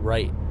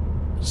left-right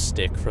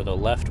stick for the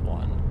left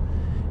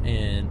one.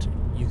 And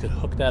you could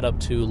hook that up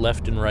to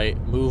left and right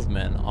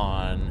movement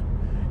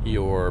on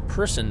your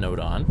person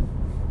Nodon.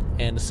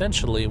 And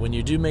essentially, when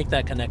you do make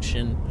that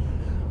connection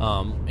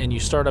and you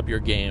start up your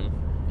game,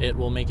 it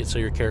will make it so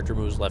your character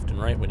moves left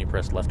and right when you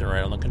press left and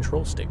right on the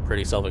control stick.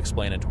 Pretty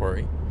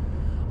self-explanatory.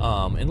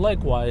 And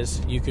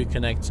likewise, you could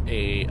connect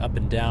a up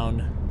and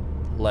down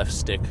left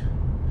stick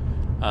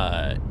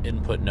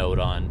input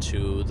Nodon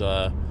to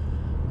the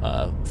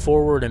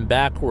forward and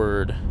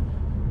backward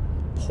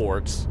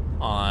ports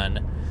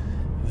on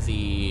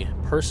the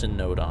person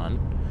Nodon.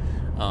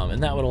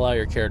 And that would allow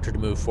your character to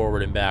move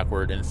forward and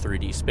backward in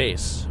 3D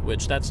space,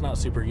 which that's not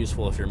super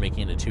useful if you're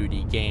making a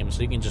 2D game,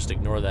 so you can just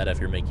ignore that if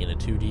you're making a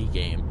 2D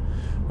game.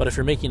 But if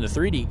you're making a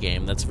 3D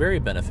game, that's very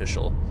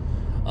beneficial.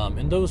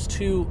 And those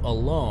two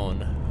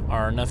alone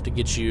are enough to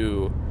get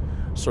you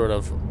sort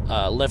of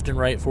left and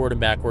right, forward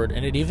and backward,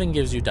 and it even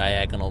gives you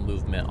diagonal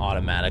movement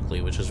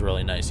automatically, which is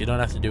really nice. You don't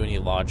have to do any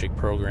logic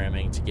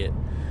programming to get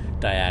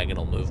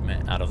diagonal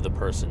movement out of the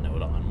person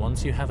Nodon.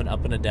 Once you have an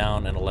up and a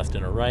down and a left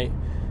and a right,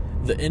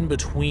 the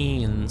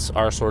in-betweens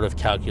are sort of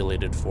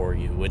calculated for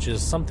you, which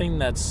is something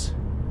that's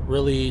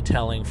really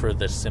telling for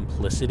the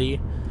simplicity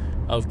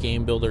of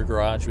Game Builder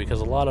Garage, because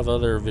a lot of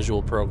other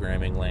visual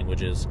programming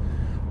languages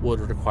would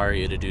require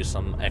you to do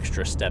some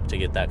extra step to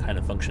get that kind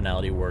of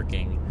functionality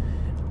working,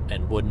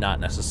 and would not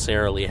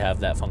necessarily have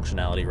that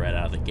functionality right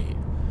out of the gate.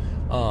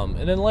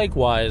 And then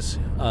likewise,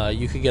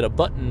 you could get a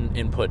button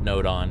input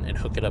Nodon and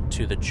hook it up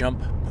to the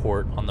jump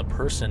port on the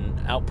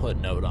person output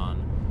Nodon.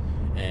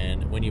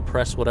 And when you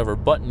press whatever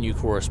button you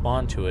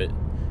correspond to it,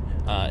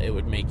 it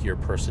would make your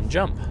person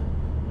jump.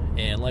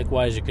 And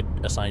likewise, you could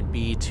assign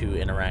B to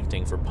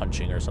interacting for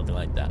punching or something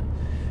like that.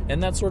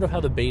 And that's sort of how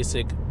the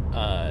basic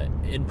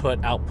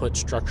input-output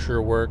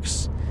structure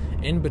works.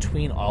 In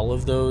between all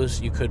of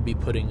those, you could be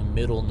putting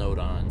middle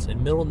Nodons.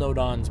 And middle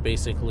Nodons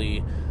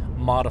basically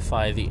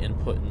modify the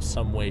input in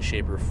some way,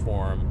 shape, or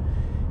form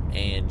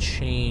and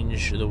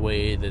change the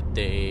way that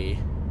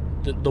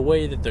the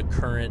way that the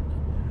current,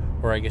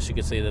 or I guess you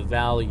could say the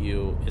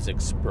value, is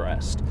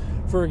expressed.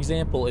 For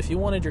example, if you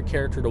wanted your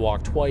character to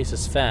walk twice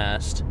as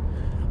fast,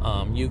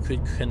 you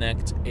could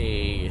connect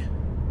a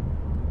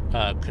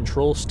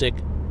control stick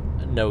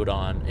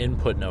Nodon,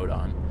 input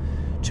Nodon,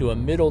 to a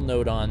middle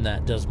Nodon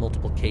that does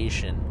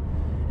multiplication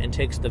and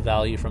takes the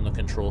value from the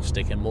control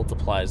stick and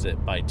multiplies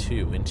it by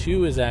 2. And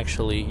 2 is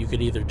actually, you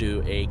could either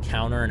do a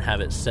counter and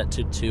have it set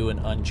to 2 and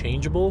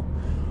unchangeable,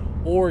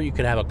 or you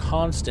could have a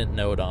constant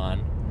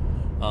Nodon,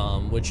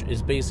 which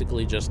is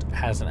basically just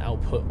has an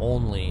output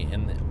only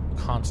and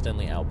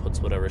constantly outputs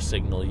whatever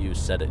signal you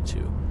set it to.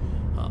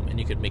 And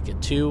you could make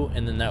it 2,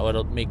 and then that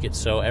would make it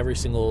so every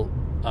single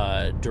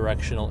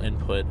directional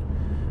input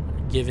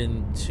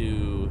given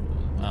to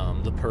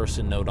the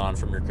person Nodon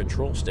from your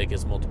control stick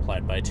is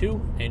multiplied by 2,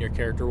 and your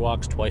character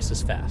walks twice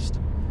as fast.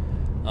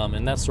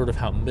 And that's sort of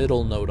how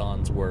middle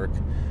Nodons work.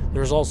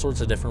 There's all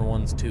sorts of different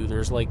ones too.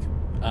 There's like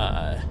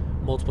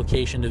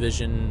multiplication,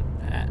 division,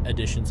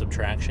 addition,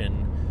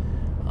 subtraction.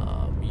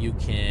 You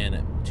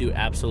can do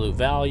absolute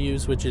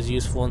values, which is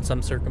useful in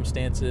some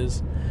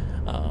circumstances.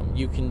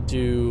 You can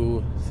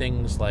do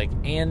things like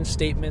AND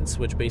statements,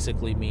 which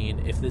basically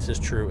mean if this is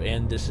true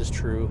and this is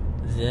true,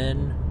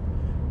 then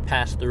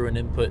pass through an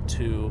input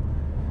to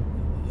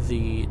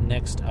the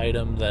next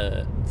item,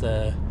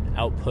 the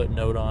output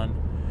Nodon.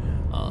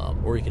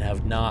 Or you can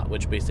have not,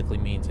 which basically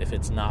means if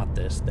it's not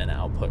this, then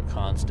output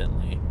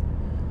constantly.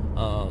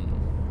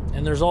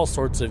 And there's all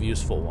sorts of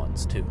useful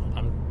ones too.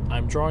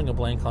 I'm drawing a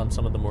blank on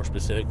some of the more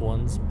specific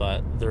ones,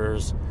 but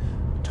there's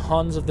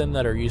tons of them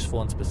that are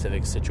useful in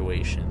specific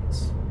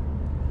situations.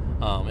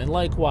 And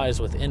likewise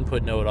with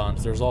input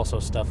Nodons, there's also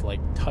stuff like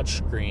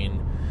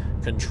touchscreen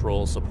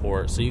control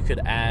support. So you could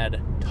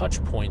add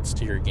touch points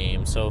to your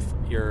game. So if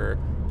your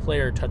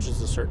player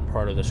touches a certain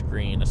part of the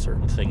screen, a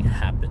certain thing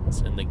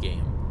happens in the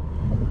game.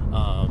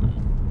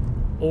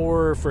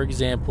 Or, for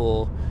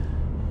example,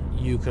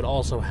 you could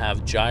also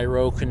have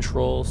gyro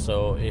control.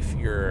 So if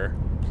your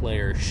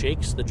player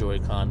shakes the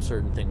Joy-Con,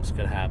 certain things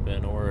could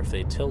happen, or if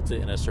they tilt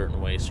it in a certain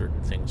way,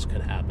 certain things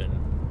could happen.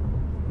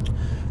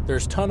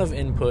 There's tons of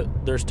inputs,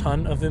 there's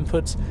tons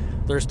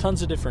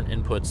of different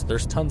inputs,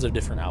 there's tons of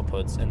different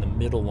outputs, and the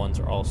middle ones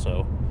are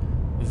also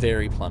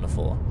very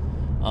plentiful.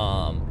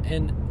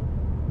 And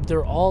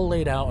they're all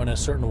laid out in a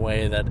certain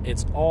way that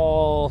it's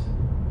all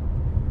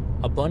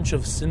a bunch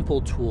of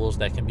simple tools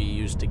that can be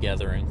used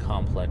together in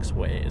complex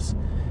ways.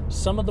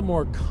 Some of the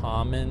more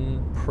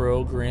common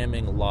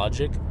programming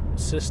logic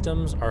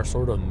systems are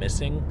sort of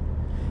missing,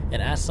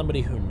 and as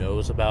somebody who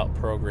knows about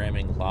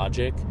programming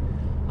logic,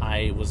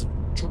 I was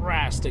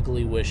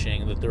drastically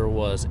wishing that there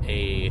was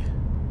a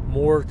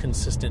more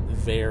consistent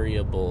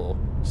variable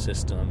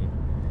system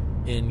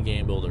in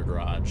Game Builder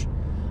Garage.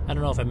 I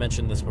don't know if I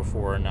mentioned this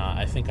before or not.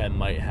 I think I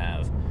might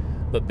have.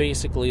 But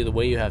basically, the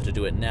way you have to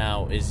do it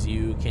now is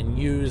you can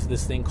use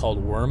this thing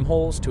called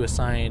wormholes to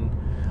assign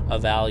a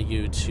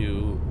value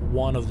to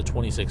one of the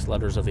 26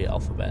 letters of the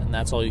alphabet. And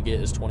that's all you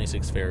get is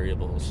 26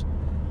 variables.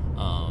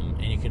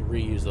 And you can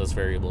reuse those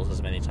variables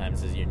as many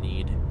times as you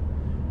need.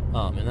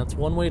 And that's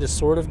one way to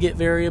sort of get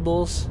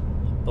variables,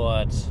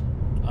 but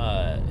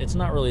it's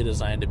not really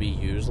designed to be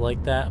used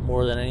like that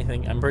more than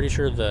anything. I'm pretty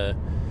sure the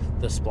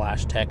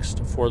splash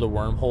text for the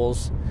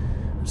wormholes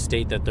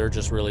state that they're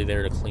just really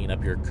there to clean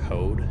up your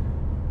code.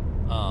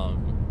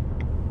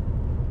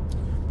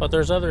 But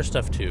there's other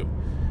stuff too.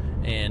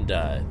 And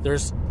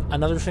there's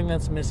another thing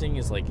that's missing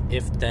is like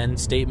if-then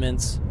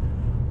statements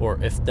or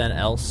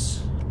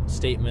if-then-else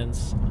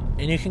statements.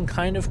 And you can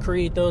kind of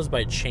create those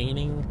by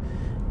chaining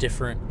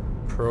different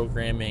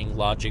programming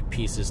logic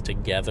pieces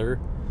together.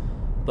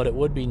 But it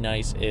would be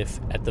nice if,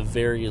 at the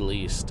very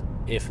least,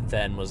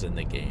 if-then was in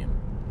the game.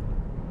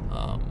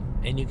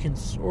 And you can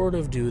sort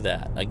of do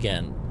that,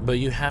 again, but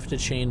you have to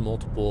chain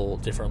multiple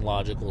different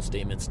logical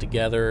statements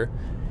together.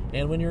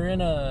 And when you're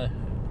in a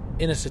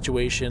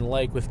situation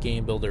like with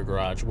Game Builder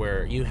Garage,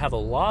 where you have a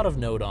lot of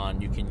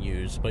node-on you can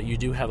use, but you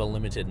do have a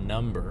limited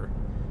number,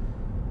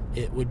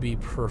 it would be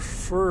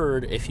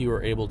preferred if you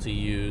were able to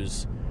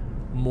use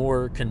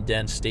more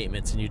condensed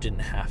statements and you didn't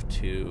have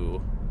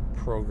to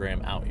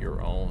program out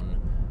your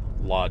own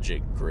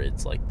logic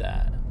grids like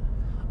that.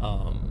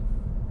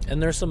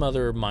 And there's some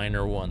other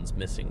minor ones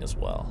missing as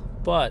well.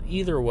 But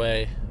either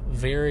way,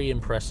 very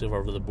impressive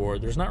over the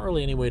board. There's not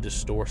really any way to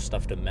store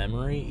stuff to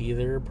memory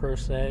either, per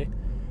se.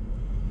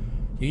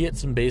 You get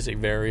some basic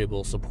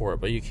variable support,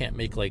 but you can't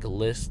make like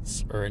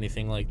lists or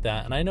anything like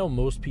that. And I know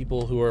most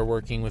people who are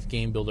working with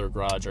Game Builder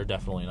Garage are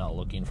definitely not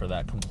looking for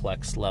that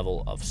complex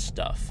level of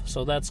stuff.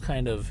 So that's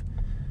kind of,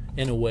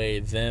 in a way,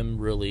 them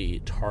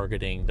really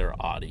targeting their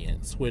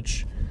audience,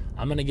 which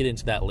I'm going to get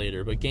into that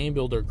later. But Game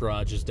Builder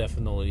Garage is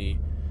definitely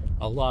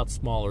a lot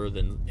smaller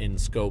in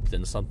scope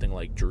than something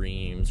like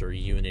Dreams or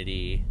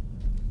Unity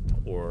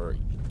or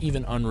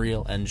even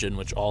Unreal Engine,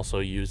 which also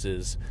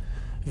uses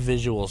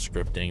visual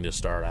scripting to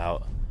start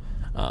out.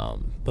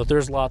 But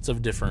there's lots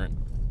of different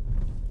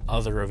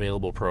other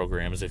available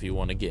programs if you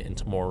want to get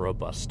into more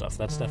robust stuff.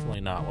 That's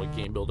definitely not what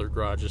Game Builder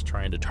Garage is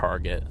trying to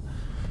target.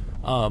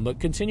 But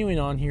continuing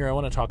on here, I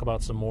want to talk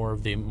about some more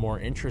of the more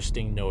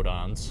interesting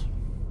node-ons.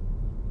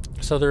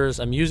 So there's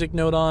a music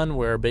node-on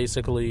where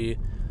basically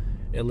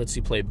it lets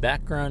you play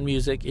background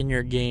music in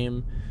your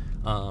game.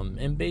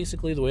 And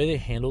basically the way they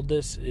handled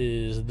this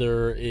is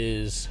there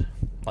is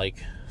like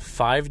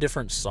 5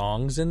 different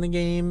songs in the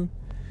game,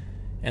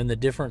 and the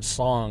different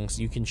songs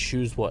you can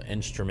choose what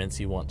instruments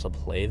you want to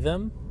play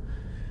them.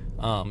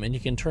 And you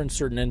can turn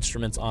certain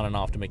instruments on and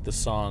off to make the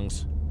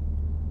songs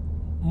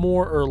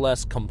more or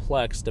less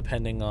complex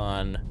depending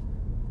on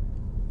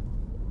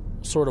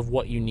sort of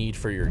what you need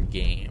for your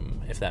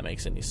game, if that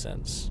makes any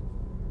sense.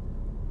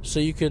 So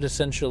you could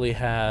essentially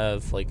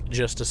have like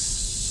just a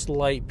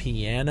slight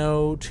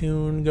piano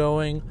tune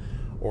going,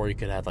 or you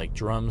could add like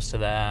drums to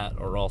that,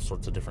 or all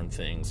sorts of different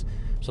things.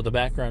 So the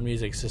background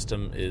music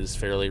system is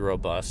fairly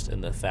robust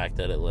in the fact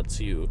that it lets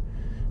you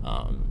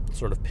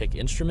sort of pick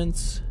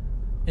instruments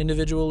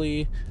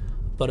individually,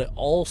 but it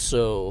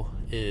also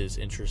is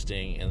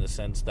interesting in the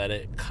sense that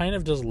it kind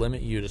of does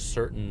limit you to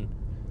certain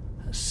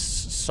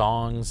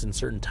songs and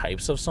certain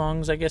types of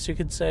songs, I guess you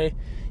could say.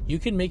 You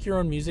can make your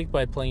own music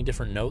by playing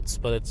different notes,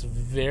 but it's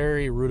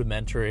very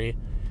rudimentary,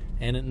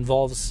 and it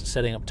involves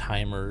setting up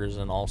timers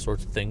and all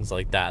sorts of things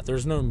like that.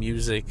 There's no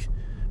music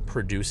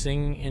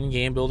producing in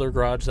Game Builder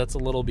Garage. That's a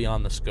little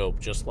beyond the scope,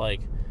 just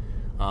like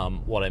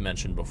what I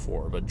mentioned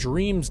before. But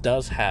Dreams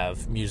does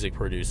have music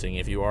producing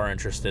if you are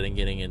interested in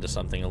getting into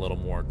something a little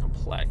more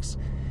complex.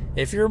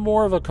 If you're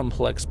more of a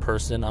complex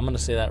person, I'm going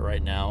to say that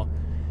right now,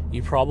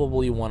 you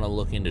probably want to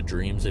look into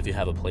Dreams if you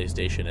have a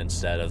PlayStation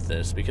instead of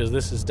this, because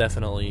this is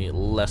definitely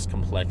less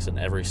complex in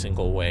every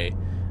single way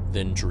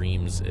than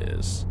Dreams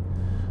is.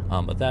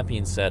 But that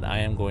being said, I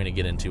am going to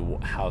get into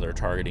how they're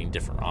targeting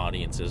different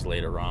audiences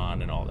later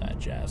on and all that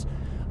jazz.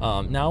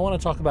 Now I want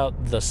to talk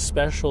about the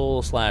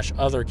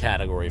special/other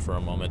category for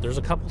a moment. There's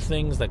a couple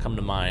things that come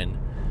to mind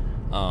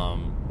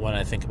when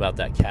I think about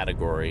that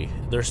category.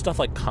 There's stuff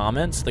like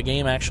comments. The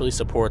game actually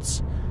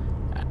supports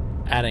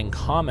adding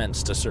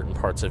comments to certain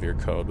parts of your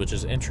code, which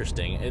is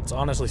interesting. It's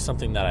honestly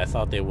something that I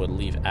thought they would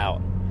leave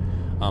out,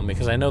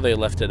 because I know they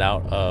left it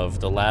out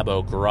of the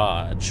Labo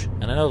Garage,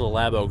 and I know the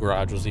Labo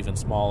Garage was even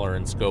smaller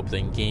in scope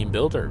than Game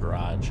Builder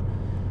Garage,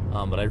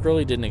 but I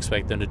really didn't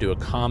expect them to do a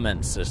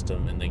comment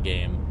system in the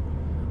game.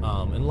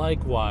 And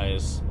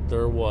likewise,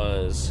 there's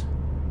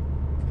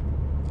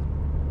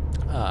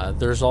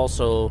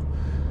also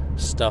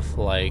stuff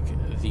like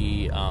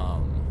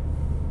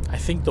I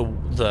think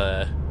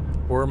the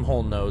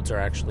wormhole nodes are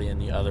actually in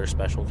the other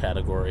special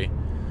category,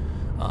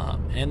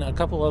 and a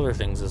couple other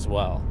things as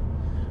well.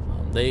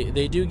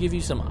 They do give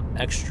you some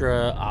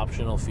extra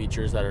optional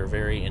features that are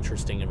very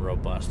interesting and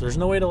robust. There's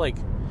no way to like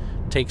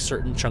take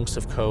certain chunks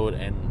of code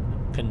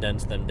and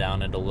condense them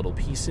down into little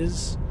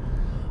pieces,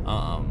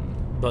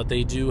 but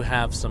they do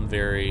have some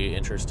very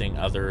interesting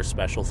other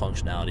special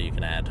functionality you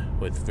can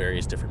add with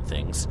various different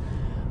things.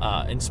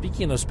 And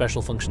speaking of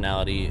special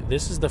functionality,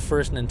 this is the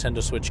first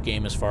Nintendo Switch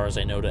game, as far as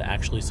I know, to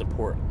actually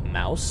support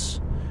mouse.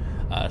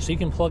 So you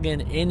can plug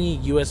in any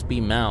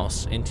USB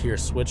mouse into your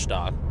Switch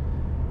dock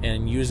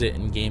and use it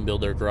in Game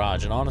Builder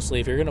Garage. And honestly,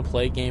 if you're going to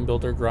play Game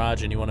Builder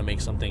Garage and you want to make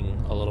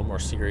something a little more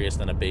serious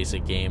than a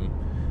basic game,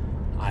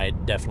 I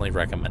definitely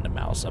recommend a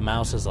mouse. A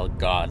mouse is a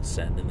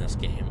godsend in this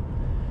game.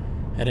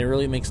 And it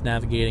really makes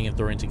navigating and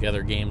throwing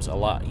together games a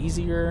lot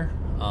easier.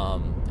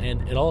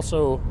 And it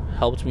also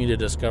helped me to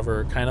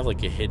discover kind of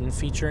like a hidden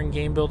feature in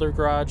Game Builder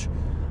Garage,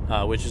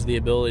 which is the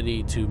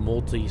ability to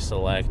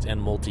multi-select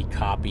and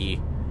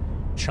multi-copy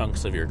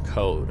chunks of your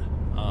code,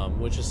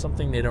 which is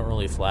something they don't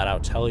really flat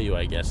out tell you,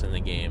 I guess, in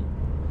the game.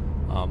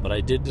 But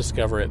I did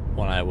discover it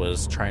when I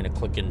was trying to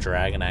click and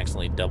drag and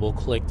accidentally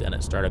double-clicked, and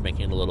it started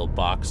making a little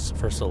box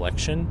for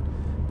selection.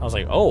 I was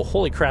like, oh,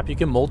 holy crap, you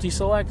can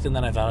multi-select? And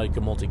then I found you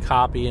can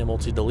multi-copy and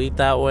multi-delete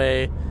that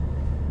way.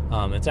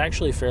 It's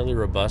actually fairly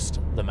robust,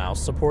 the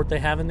mouse support they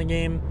have in the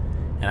game,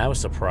 and I was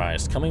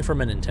surprised. Coming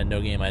from a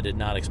Nintendo game, I did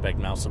not expect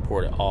mouse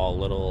support at all,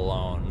 let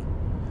alone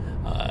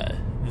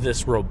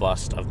this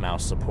robust of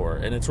mouse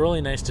support. And it's really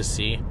nice to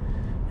see,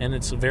 and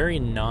it's very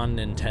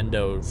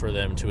non-Nintendo for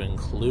them to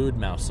include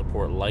mouse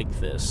support like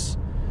this.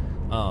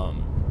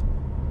 And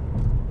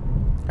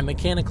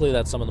mechanically,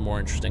 that's some of the more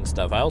interesting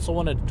stuff. I also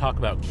wanted to talk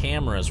about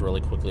cameras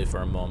really quickly for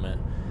a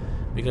moment,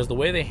 because the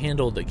way they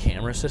handled the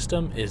camera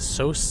system is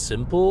so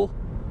simple,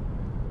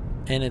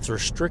 and it's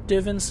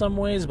restrictive in some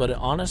ways, but it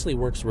honestly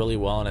works really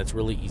well, and it's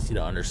really easy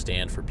to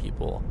understand for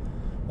people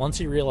once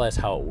you realize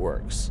how it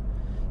works.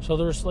 So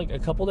there's like a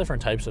couple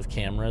different types of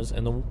cameras,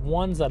 and the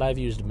ones that I've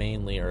used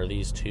mainly are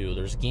these two.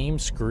 There's Game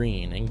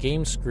Screen, and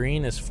Game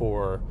Screen is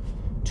for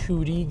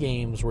 2D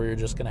games where you're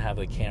just going to have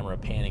the camera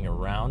panning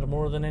around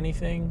more than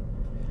anything.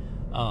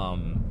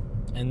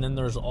 And then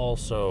there's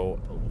also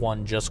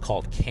one just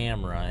called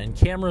Camera, and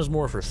Camera is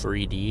more for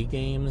 3D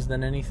games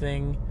than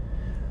anything.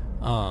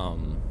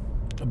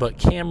 But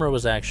Camera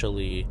was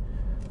actually,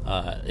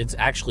 it's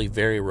actually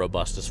very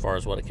robust as far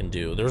as what it can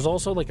do. There's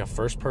also like a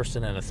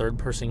first-person and a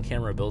third-person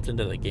camera built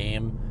into the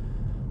game,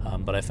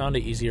 but I found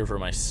it easier for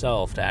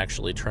myself to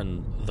actually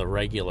turn the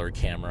regular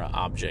camera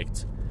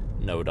object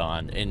node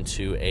on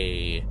into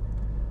a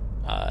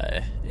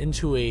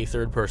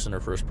third-person or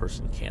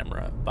first-person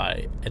camera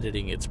by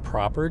editing its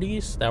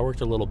properties. That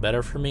worked a little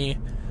better for me.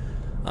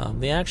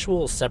 The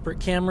actual separate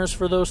cameras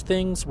for those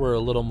things were a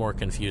little more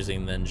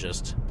confusing than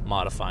just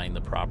modifying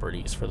the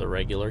properties for the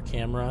regular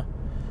camera.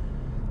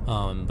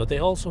 But they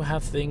also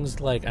have things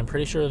like, I'm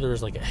pretty sure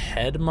there's like a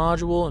head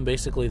module, and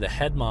basically the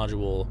head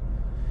module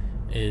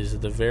is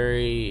the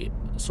very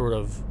sort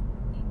of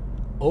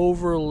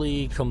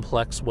overly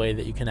complex way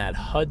that you can add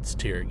HUDs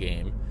to your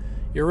game.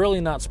 You're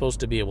really not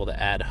supposed to be able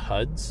to add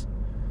HUDs,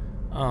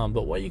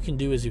 but what you can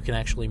do is you can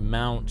actually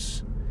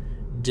mount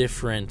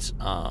different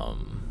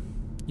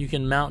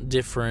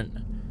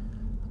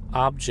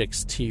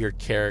objects to your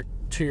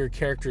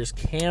character's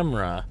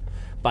camera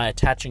by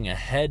attaching a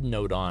head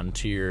node on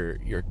to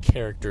your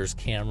character's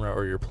camera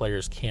or your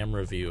player's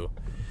camera view.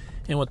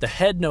 And what the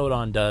head node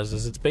on does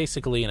is it's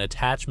basically an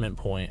attachment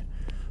point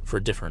for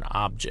different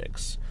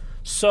objects.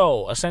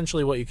 So,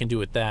 essentially what you can do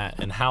with that,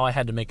 and how I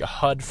had to make a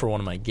HUD for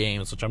one of my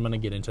games, which I'm going to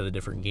get into the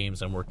different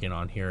games I'm working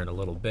on here in a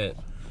little bit,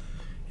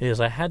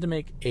 is I had to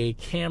make a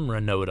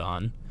camera node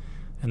on,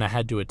 and I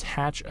had to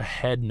attach a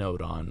head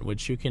node on,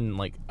 which you can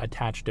like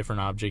attach different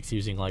objects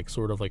using like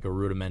sort of like a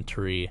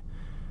rudimentary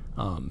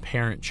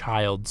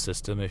parent-child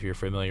system if you're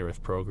familiar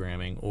with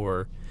programming,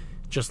 or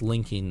just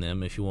linking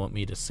them if you want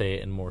me to say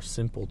it in more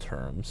simple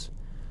terms.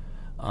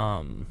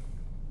 And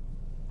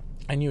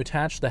you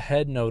attach the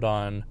head node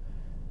on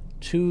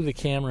to the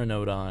camera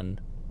node on,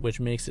 which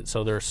makes it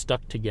so they're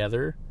stuck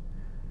together.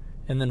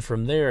 And then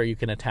from there, you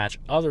can attach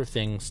other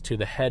things to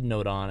the head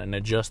node on and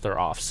adjust their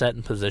offset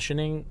and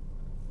positioning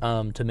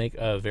to make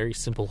a very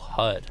simple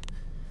HUD.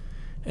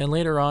 And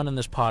later on in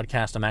this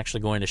podcast, I'm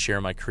actually going to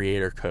share my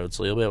creator code,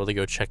 so you'll be able to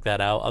go check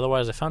that out.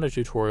 Otherwise, I found a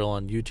tutorial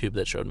on YouTube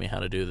that showed me how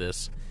to do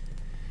this,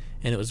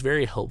 and it was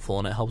very helpful,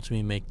 and it helped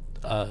me make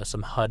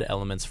some HUD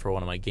elements for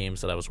one of my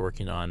games that I was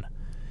working on.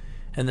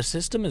 And the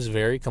system is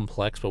very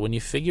complex, but when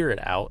you figure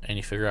it out, and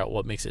you figure out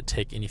what makes it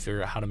tick, and you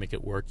figure out how to make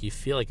it work, you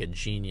feel like a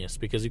genius,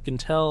 because you can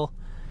tell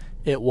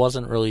it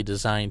wasn't really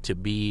designed to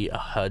be a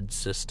HUD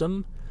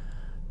system,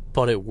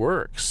 but it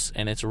works,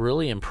 and it's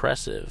really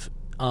impressive.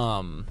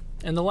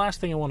 And the last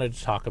thing I wanted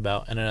to talk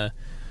about, and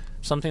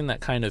something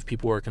that kind of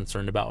people were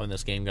concerned about when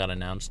this game got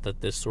announced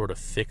that this sort of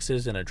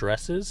fixes and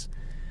addresses,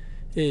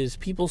 is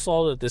people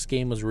saw that this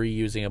game was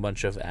reusing a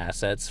bunch of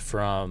assets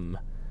from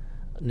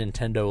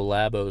Nintendo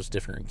Labo's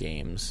different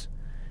games,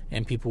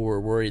 and people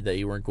were worried that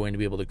you weren't going to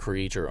be able to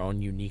create your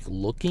own unique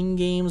looking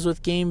games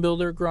with Game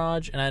Builder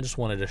Garage, and I just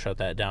wanted to shut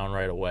that down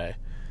right away.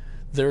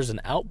 there's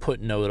an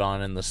output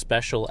nodon in the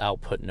special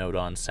output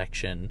nodon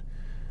section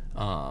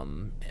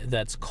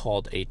that's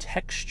called a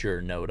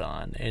texture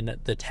nodon. And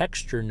the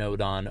texture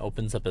nodon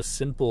opens up a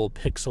simple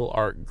pixel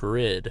art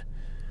grid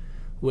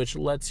which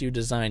lets you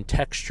design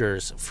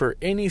textures for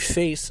any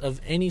face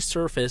of any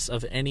surface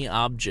of any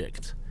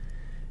object.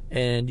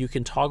 And you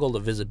can toggle the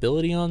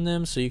visibility on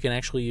them, so you can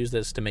actually use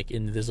this to make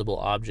invisible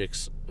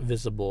objects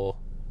visible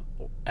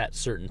at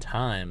certain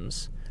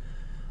times.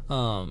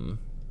 And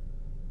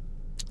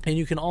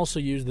you can also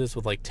use this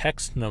with like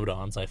text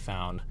nodons, I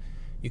found.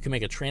 You can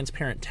make a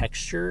transparent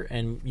texture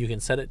and you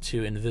can set it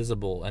to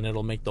invisible and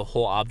it'll make the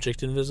whole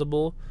object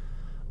invisible.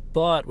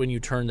 But when you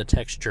turn the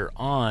texture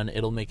on,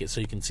 it'll make it so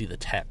you can see the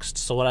text.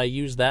 So what I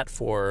used that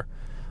for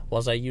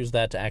was I used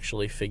that to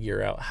actually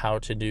figure out how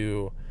to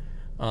do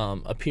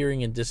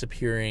appearing and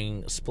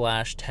disappearing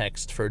splash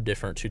text for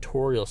different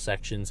tutorial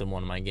sections in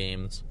one of my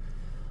games.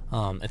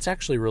 It's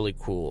actually really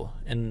cool.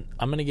 And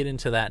I'm going to get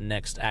into that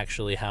next,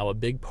 actually, how a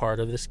big part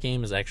of this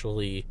game is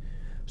actually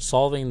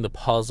solving the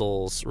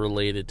puzzles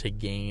related to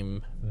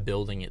game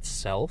building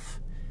itself.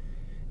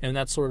 And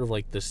that's sort of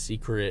like the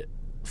secret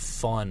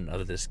fun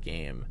of this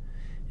game,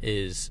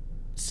 is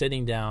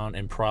sitting down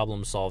and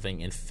problem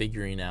solving and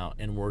figuring out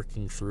and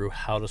working through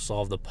how to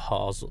solve the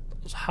puzzle,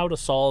 how to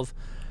solve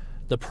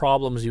the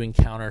problems you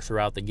encounter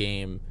throughout the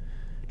game,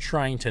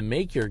 trying to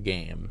make your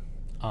game,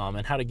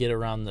 and how to get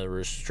around the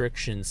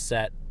restrictions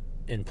set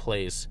in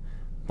place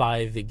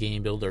by the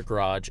Game Builder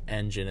Garage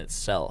engine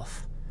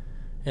itself.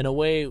 In a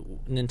way,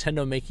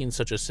 Nintendo making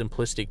such a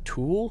simplistic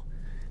tool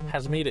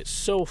has made it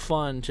so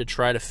fun to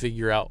try to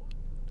figure out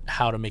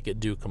how to make it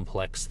do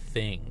complex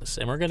things.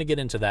 And we're going to get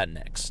into that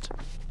next.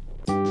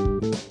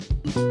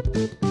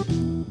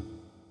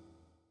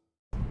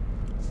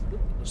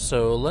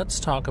 So let's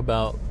talk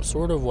about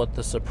sort of what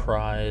the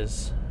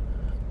surprise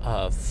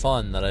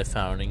fun that I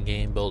found in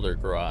Game Builder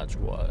Garage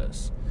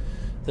was.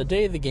 The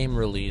day the game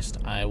released,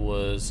 I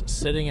was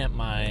sitting at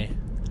my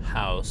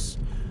house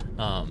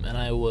and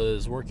I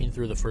was working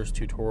through the first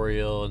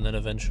tutorial and then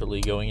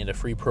eventually going into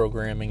free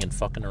programming and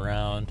fucking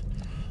around.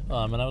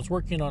 And I was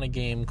working on a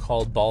game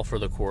called Ball for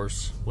the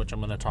Course, which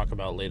I'm going to talk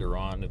about later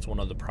on. It's one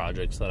of the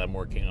projects that I'm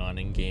working on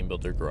in Game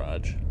Builder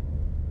Garage.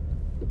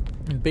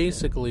 And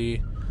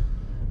basically,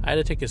 I had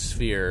to take a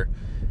sphere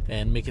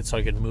and make it so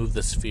I could move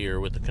the sphere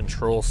with the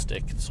control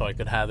stick so I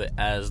could have it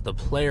as the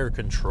player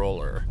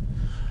controller.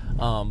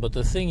 But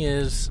the thing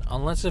is,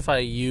 unless if I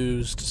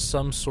used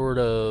some sort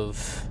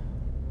of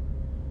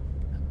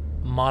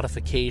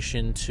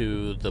modification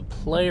to the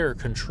player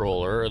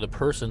controller or the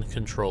person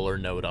controller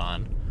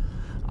nodon,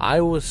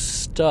 I was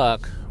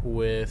stuck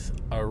with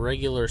a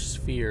regular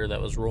sphere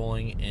that was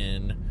rolling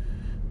in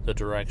the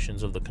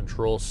directions of the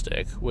control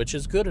stick, which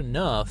is good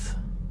enough,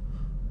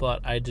 but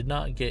I did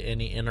not get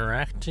any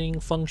interacting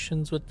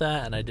functions with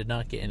that, and I did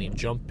not get any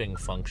jumping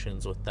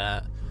functions with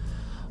that.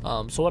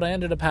 So what I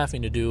ended up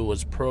having to do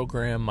was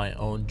program my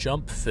own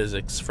jump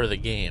physics for the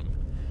game,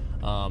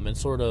 and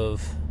sort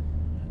of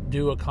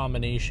do a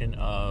combination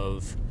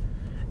of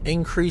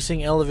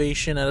increasing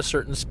elevation at a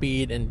certain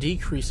speed and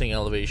decreasing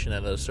elevation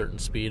at a certain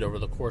speed over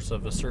the course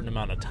of a certain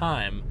amount of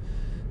time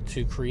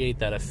to create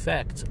that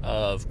effect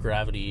of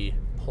gravity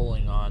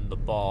pulling on the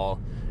ball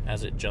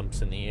as it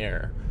jumps in the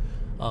air.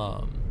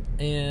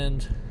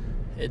 And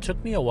it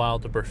took me a while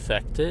to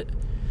perfect it,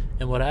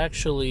 and what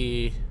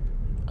actually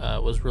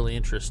was really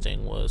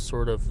interesting was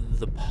sort of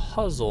the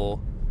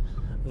puzzle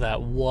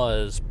that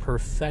was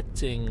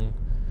perfecting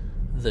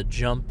the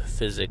jump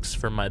physics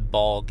for my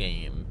ball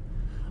game.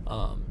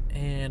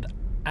 And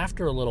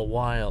after a little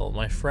while,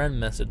 my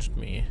friend messaged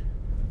me,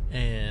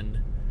 and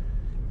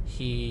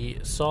he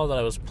saw that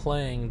I was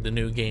playing the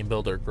new Game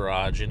Builder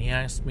Garage, and he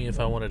asked me if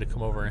I wanted to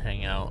come over and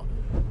hang out.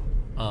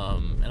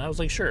 And I was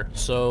like, sure.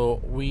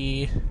 So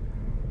we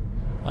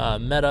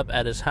met up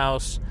at his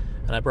house,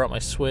 and I brought my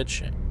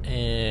Switch,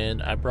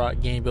 and I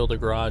brought Game Builder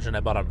Garage, and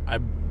I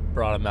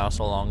brought a mouse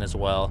along as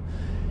well.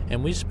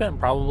 And we spent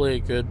probably a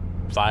good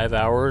 5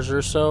 hours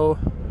or so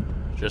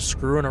just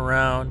screwing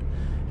around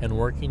and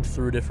working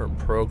through different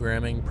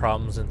programming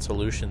problems and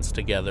solutions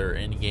together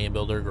in Game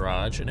Builder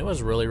Garage, and it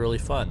was really, really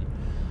fun.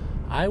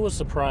 I was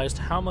surprised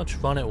how much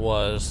fun it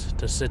was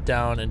to sit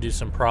down and do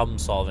some problem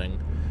solving.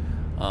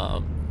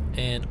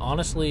 And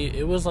honestly,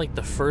 it was like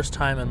the first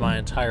time in my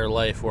entire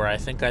life where I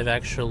think I've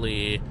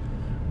actually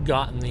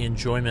gotten the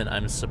enjoyment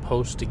I'm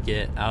supposed to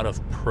get out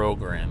of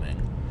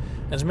programming.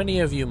 As many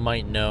of you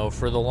might know,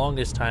 for the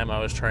longest time I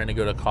was trying to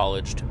go to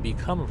college to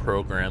become a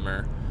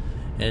programmer,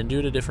 and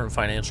due to different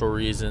financial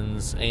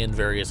reasons and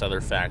various other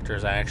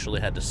factors, I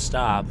actually had to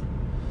stop.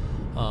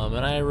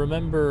 And I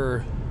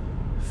remember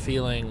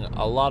feeling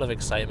a lot of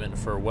excitement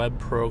for web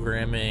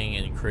programming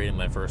and creating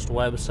my first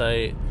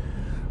website.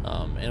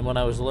 And when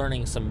I was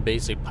learning some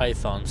basic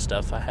Python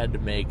stuff, I had to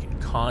make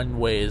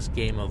Conway's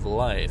Game of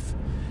Life.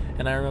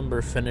 And I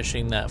remember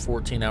finishing that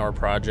 14-hour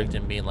project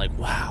and being like,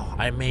 wow,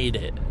 I made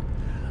it.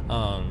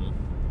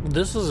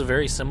 This was a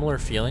very similar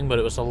feeling, but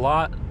it was a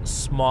lot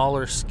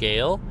smaller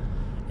scale,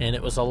 and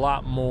it was a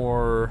lot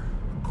more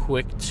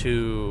quick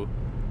to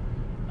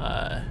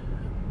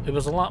it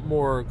was a lot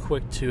more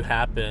quick to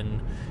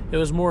happen. It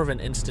was more of an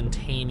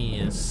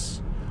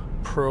instantaneous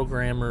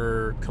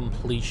programmer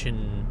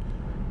completion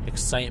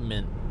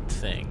excitement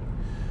thing.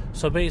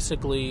 So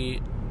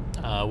basically,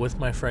 with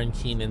my friend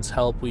Keenan's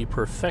help, we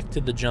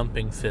perfected the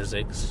jumping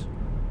physics,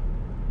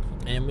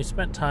 and we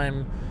spent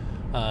time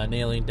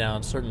nailing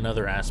down certain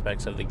other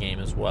aspects of the game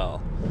as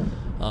well.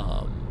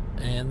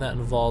 And that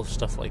involved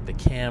stuff like the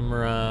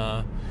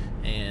camera,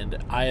 and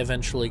I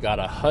eventually got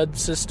a HUD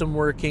system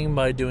working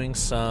by doing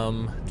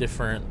some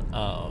different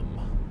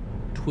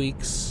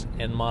tweaks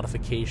and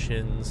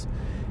modifications,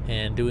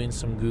 and doing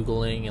some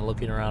Googling and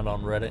looking around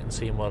on Reddit and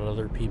seeing what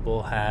other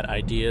people had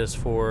ideas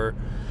for.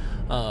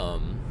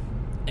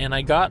 And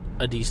I got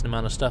a decent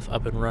amount of stuff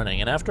up and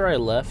running. And after I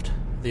left,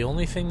 the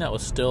only thing that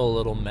was still a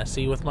little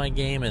messy with my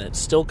game, and it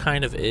still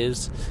kind of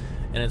is,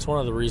 and it's one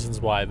of the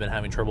reasons why I've been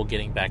having trouble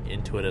getting back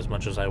into it as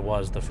much as I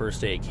was the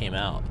first day it came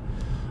out.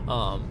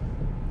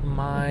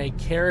 My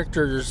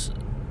characters,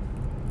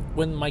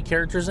 when my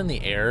character's in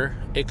the air,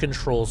 it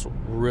controls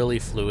really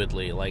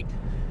fluidly. Like,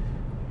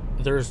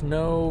 there's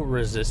no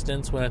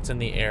resistance when it's in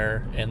the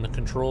air, and the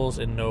controls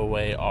in no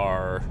way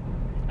are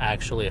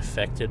actually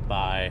affected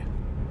by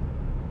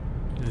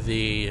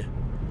the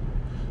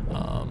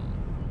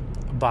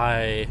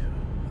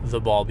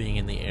ball being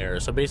in the air.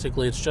 So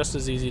basically, it's just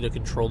as easy to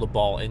control the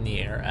ball in the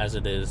air as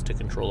it is to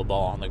control the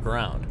ball on the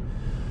ground,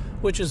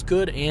 which is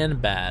good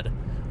and bad.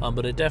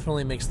 But it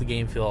definitely makes the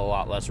game feel a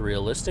lot less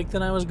realistic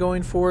than I was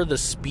going for. The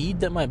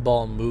speed that my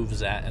ball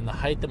moves at and the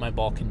height that my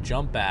ball can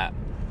jump at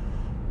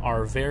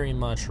are very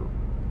much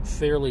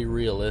fairly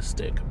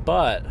realistic.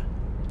 But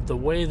the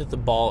way that the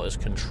ball is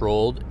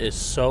controlled is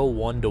so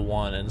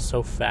one-to-one and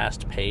so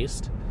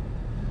fast-paced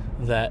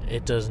that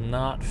it does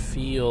not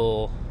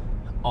feel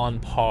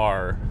on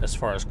par as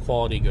far as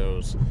quality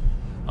goes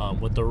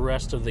with the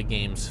rest of the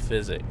game's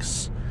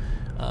physics.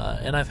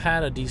 And I've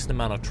had a decent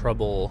amount of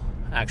trouble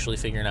actually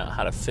figuring out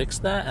how to fix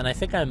that, and I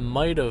think I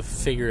might have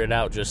figured it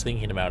out just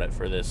thinking about it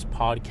for this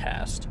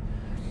podcast.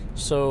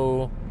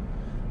 So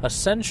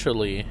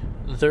essentially,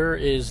 there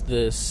is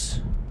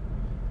this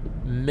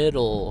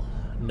middle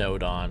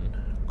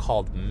nodon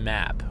called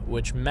map,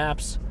 which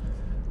maps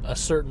a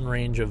certain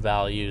range of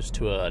values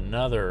to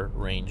another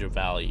range of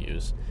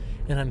values.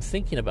 And I'm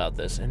thinking about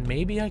this, and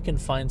maybe I can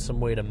find some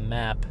way to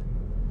map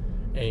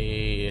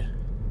the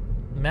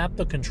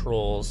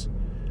controls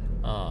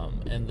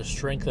and the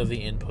strength of the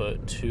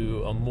input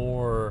to a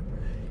more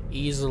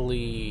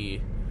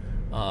easily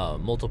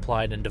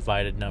multiplied and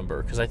divided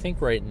number. Because I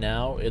think right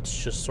now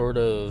it's just sort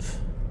of,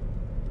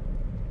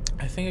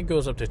 I think it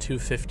goes up to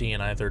 250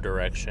 in either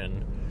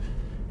direction,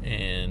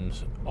 and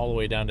all the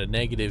way down to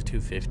negative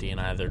 250 in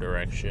either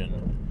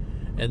direction.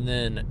 And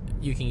then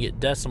you can get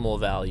decimal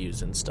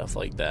values and stuff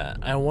like that.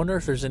 I wonder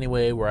if there's any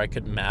way where I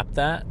could map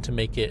that to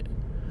make it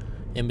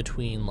in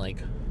between like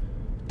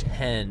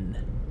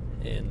 10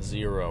 and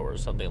 0 or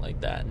something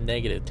like that.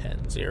 Negative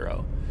 10,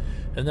 0.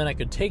 And then I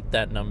could take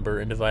that number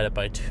and divide it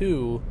by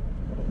 2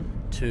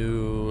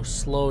 to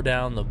slow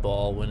down the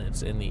ball when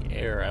it's in the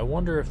air. I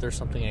wonder if there's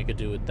something I could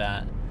do with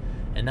that.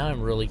 And now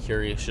I'm really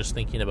curious just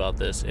thinking about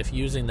this. If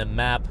using the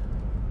map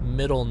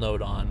middle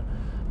nodon,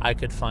 I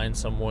could find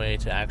some way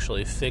to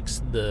actually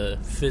fix the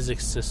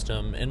physics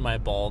system in my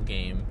ball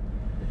game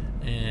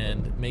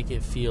and make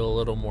it feel a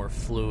little more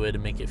fluid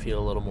and make it feel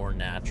a little more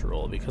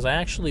natural. Because I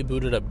actually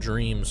booted up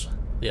Dreams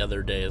the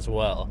other day as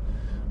well,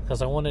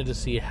 because I wanted to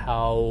see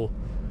how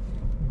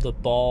the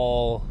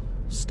ball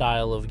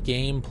style of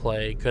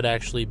gameplay could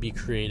actually be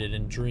created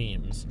in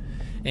Dreams.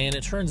 And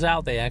it turns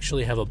out they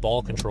actually have a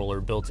ball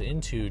controller built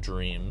into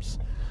Dreams.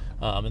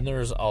 And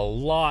there's a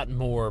lot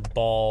more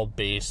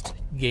ball-based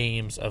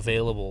games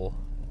available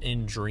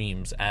in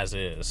Dreams as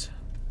is.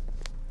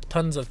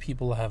 Tons of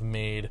people have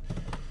made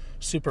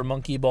Super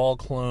Monkey Ball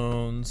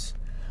clones.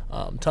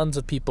 Tons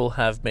of people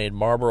have made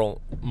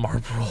Marble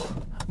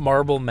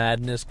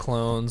Madness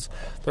clones.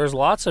 There's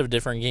lots of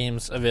different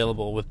games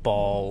available with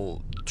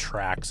ball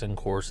tracks and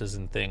courses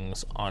and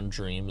things on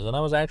Dreams. And I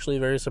was actually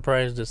very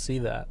surprised to see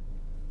that.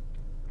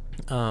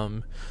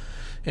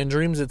 And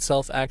Dreams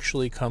itself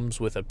actually comes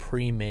with a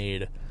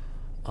pre-made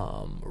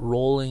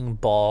rolling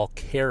ball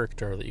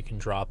character that you can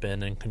drop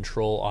in and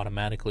control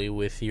automatically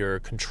with your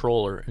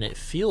controller, and it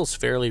feels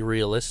fairly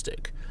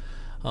realistic.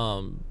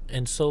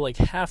 And so like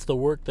half the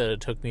work that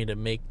it took me to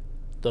make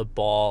the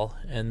ball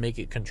and make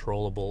it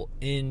controllable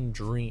in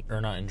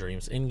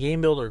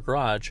Game Builder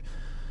Garage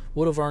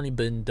would have already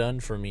been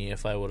done for me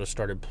if I would have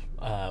started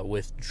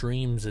with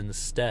Dreams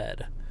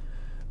instead.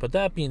 But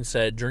that being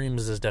said,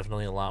 Dreams is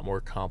definitely a lot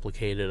more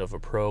complicated of a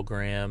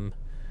program.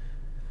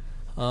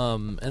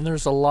 And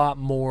there's a lot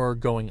more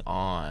going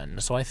on.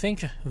 So I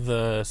think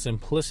the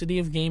simplicity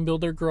of Game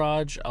Builder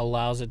Garage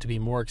allows it to be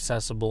more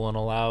accessible and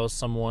allows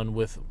someone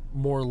with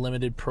more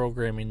limited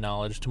programming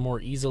knowledge to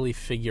more easily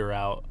figure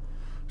out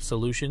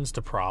solutions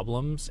to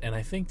problems. And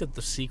I think that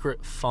the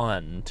secret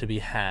fun to be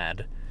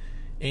had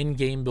in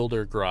Game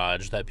Builder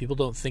Garage that people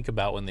don't think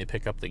about when they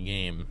pick up the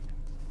game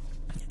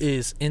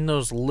is in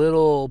those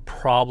little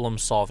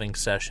problem-solving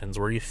sessions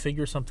where you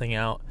figure something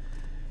out,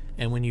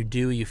 and when you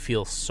do, you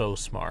feel so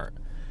smart.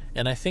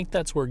 And I think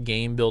that's where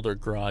Game Builder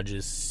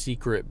Garage's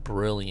secret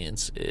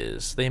brilliance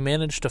is. They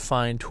manage to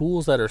find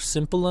tools that are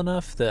simple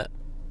enough that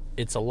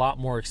it's a lot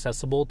more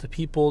accessible to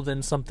people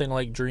than something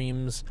like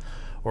Dreams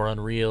or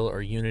Unreal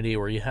or Unity,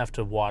 where you have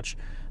to watch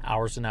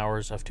hours and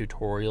hours of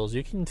tutorials.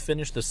 You can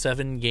finish the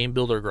 7 Game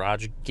Builder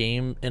Garage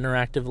game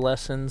interactive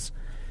lessons,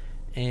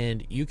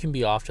 and you can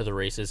be off to the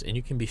races, and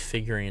you can be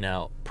figuring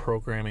out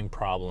programming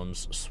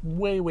problems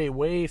way, way,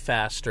 way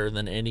faster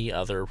than any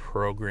other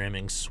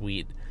programming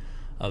suite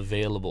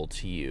available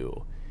to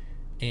you.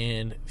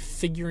 And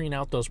figuring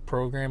out those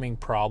programming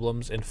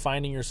problems and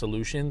finding your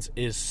solutions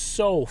is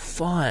so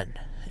fun.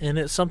 And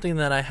it's something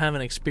that I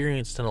haven't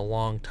experienced in a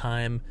long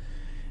time.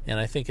 And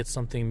I think it's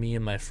something me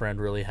and my friend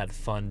really had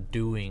fun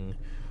doing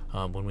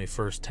when we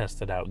first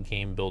tested out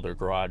Game Builder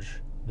Garage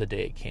the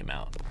day it came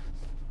out.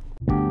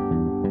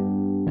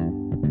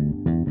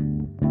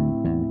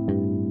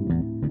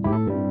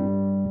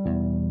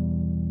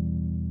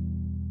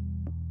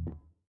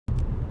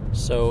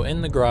 So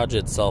in the garage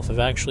itself, I've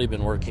actually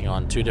been working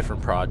on 2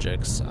 different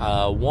projects.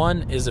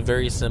 One is a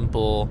very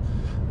simple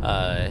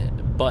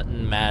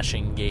button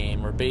mashing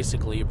game where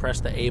basically you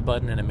press the A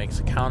button and it makes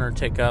a counter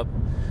tick up,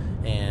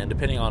 and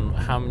depending on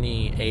how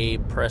many A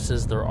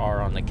presses there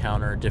are on the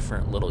counter,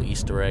 different little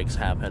Easter eggs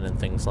happen and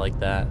things like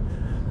that.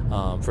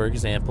 For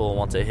example,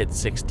 once I hit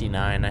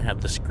 69, I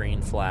have the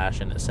screen flash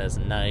and it says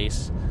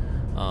nice.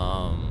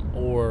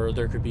 Or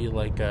there could be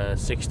like a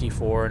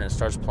 64 and it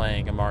starts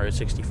playing a Mario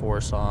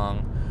 64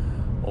 song,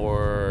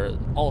 or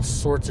all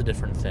sorts of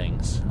different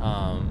things.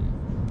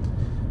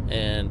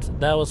 And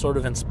that was sort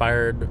of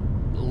inspired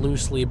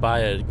loosely by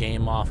a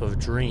game off of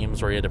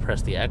Dreams where you had to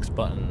press the X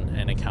button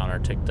and a counter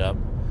ticked up.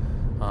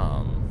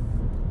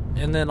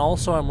 And then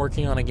also I'm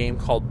working on a game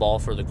called Ball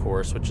for the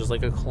Course, which is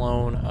like a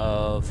clone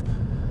of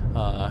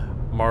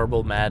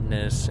Marble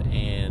Madness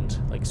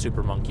and like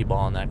Super Monkey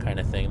Ball and that kind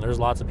of thing. There's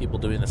lots of people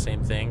doing the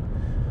same thing.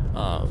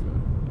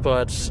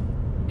 But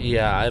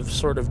yeah, I'm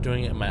sort of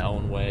doing it in my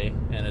own way,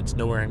 and it's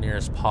nowhere near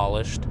as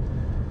polished.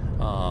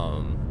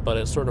 But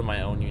it's sort of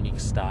my own unique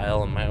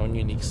style and my own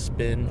unique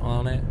spin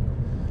on it.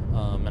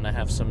 And I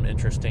have some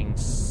interesting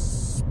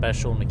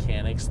special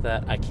mechanics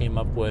that I came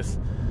up with,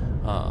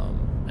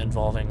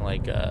 involving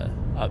like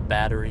a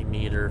battery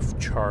meter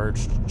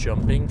charged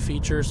jumping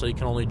feature, so you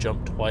can only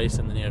jump twice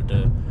and then you have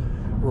to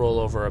roll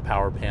over a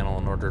power panel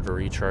in order to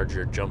recharge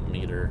your jump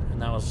meter.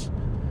 And that was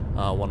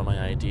one of my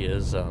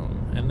ideas.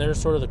 And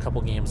there's sort of the couple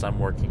games I'm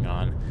working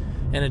on.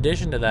 In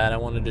addition to that, I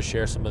wanted to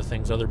share some of the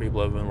things other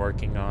people have been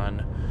working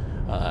on.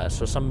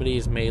 So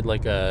somebody's made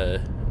like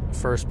a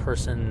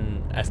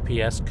first-person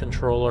FPS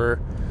controller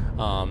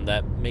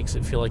that makes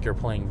it feel like you're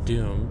playing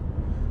Doom,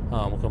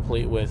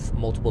 complete with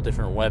multiple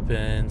different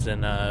weapons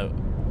and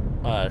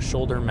a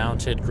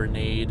shoulder-mounted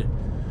grenade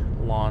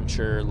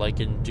launcher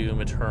like in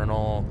Doom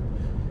Eternal,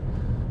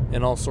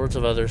 and all sorts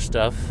of other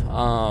stuff.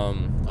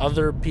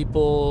 Other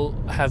people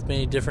have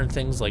made different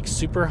things like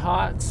Super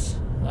Hots.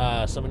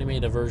 Somebody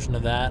made a version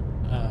of that.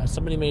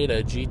 Somebody made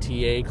a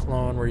GTA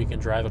clone where you can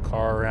drive a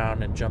car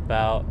around and jump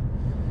out,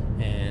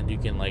 and you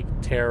can like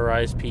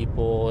terrorize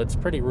people. It's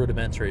pretty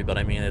rudimentary, but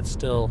I mean it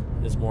still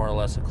is more or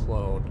less a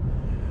clone.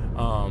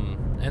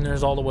 And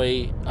there's all the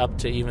way up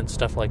to even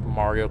stuff like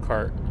Mario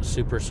Kart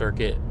Super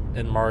Circuit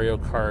and Mario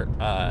Kart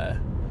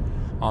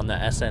on the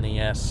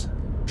SNES,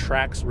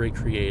 tracks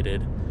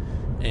recreated,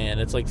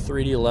 and it's like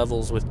 3D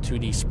levels with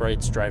 2D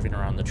sprites driving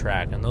around the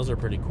track, and those are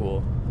pretty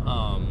cool.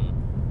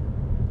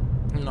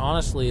 And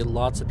honestly,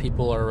 lots of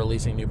people are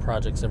releasing new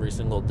projects every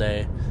single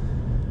day.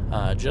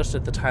 Just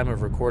at the time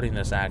of recording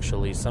this,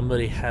 actually,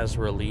 somebody has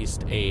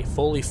released a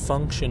fully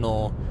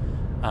functional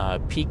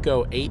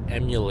Pico 8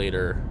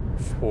 emulator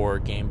for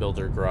Game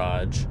Builder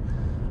Garage.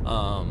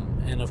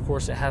 And of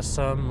course, it has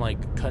some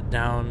like cut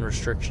down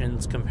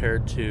restrictions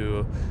compared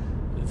to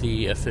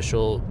the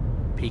official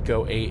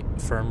Pico 8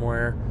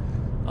 firmware.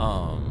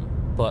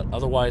 But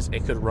otherwise,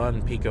 it could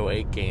run Pico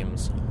 8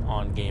 games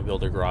on Game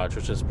Builder Garage,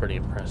 which is pretty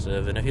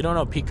impressive. And if you don't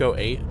know Pico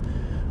 8,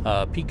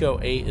 Pico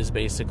 8 is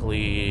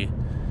basically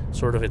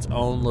sort of its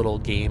own little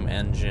game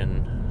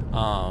engine.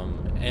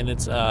 And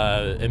it's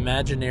an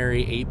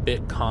imaginary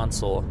 8-bit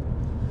console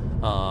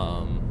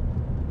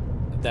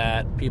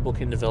that people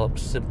can develop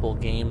simple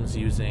games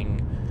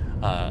using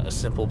a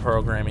simple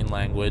programming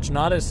language.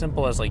 Not as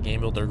simple as like Game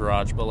Builder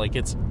Garage, but like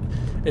it's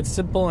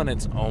simple in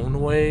its own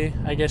way,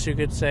 I guess you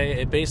could say.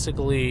 It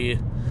basically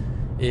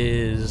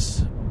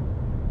is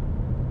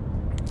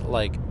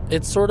like,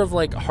 it's sort of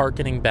like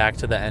harkening back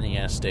to the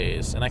NES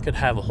days, and I could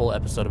have a whole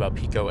episode about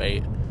Pico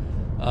 8.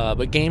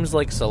 But games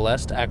like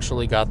Celeste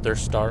actually got their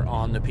start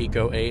on the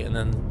Pico 8, and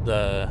then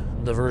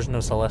the version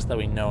of Celeste that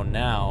we know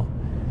now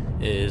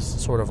is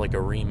sort of like a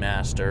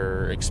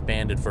remaster,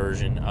 expanded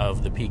version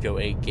of the Pico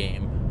 8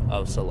 game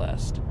of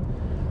Celeste.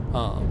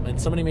 And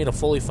somebody made a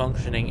fully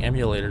functioning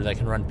emulator that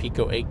can run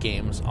Pico 8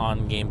 games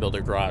on Game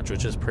Builder Garage,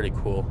 which is pretty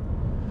cool.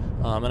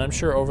 And I'm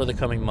sure over the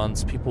coming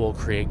months, people will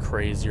create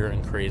crazier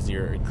and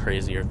crazier and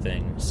crazier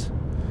things.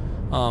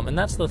 And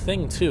that's the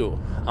thing, too.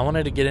 I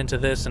wanted to get into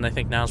this, and I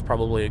think now's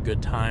probably a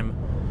good time.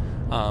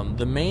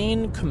 The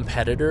main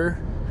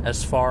competitor,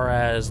 as far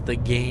as the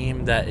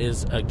game that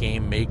is a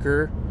game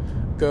maker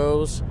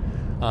goes,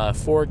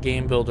 for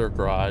Game Builder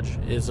Garage,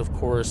 is, of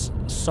course,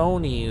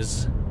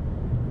 Sony's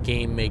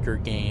game maker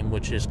game,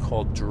 which is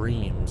called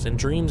Dreams. And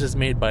Dreams is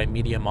made by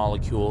Media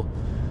Molecule,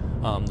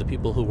 the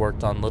people who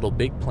worked on Little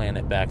Big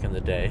Planet back in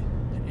the day.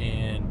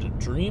 And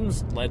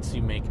Dreams lets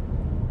you make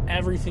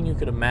everything you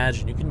could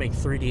imagine. You can make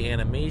 3D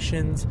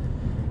animations,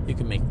 you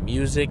can make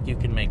music, you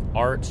can make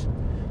art,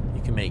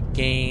 you can make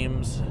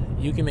games,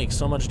 you can make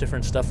so much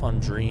different stuff on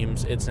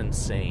Dreams. It's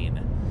insane.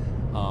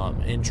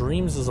 And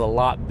Dreams is a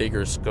lot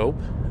bigger scope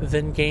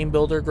than Game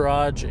Builder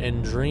Garage,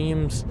 and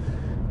Dreams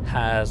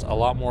has a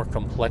lot more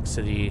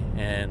complexity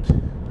and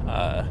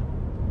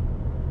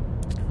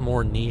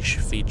more niche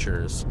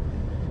features.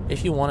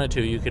 If you wanted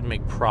to, you could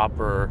make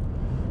proper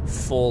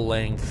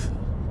full-length,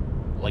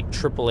 like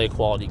AAA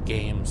quality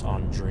games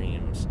on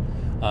Dreams,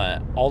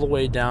 all the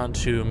way down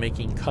to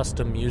making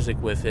custom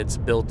music with its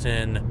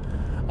built-in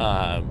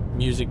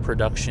music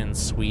production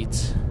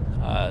suite,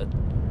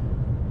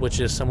 which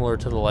is similar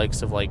to the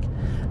likes of like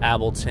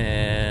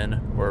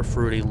Ableton or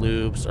Fruity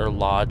Loops or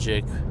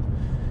Logic.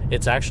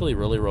 It's actually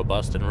really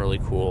robust and really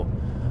cool.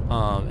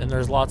 And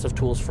there's lots of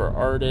tools for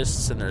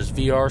artists, and there's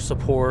VR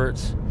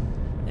support,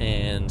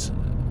 and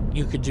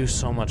you could do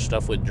so much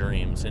stuff with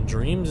Dreams. And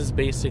Dreams is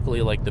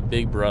basically like the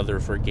big brother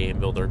for Game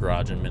Builder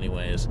Garage in many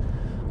ways.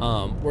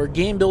 Where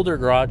Game Builder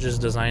Garage is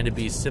designed to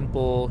be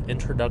simple,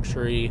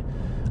 introductory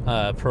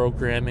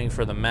programming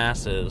for the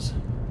masses,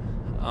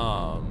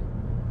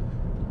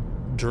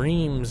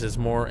 Dreams is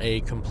more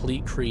a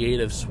complete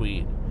creative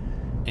suite.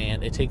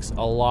 And it takes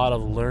a lot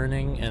of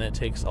learning, and it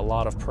takes a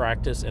lot of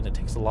practice, and it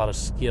takes a lot of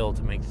skill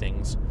to make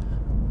things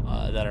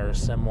that are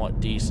somewhat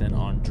decent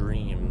on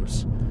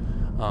Dreams.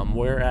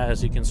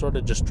 Whereas you can sort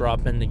of just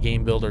drop into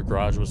Game Builder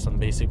Garage with some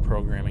basic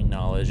programming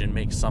knowledge and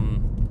make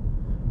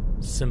some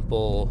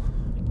simple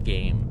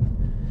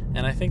game.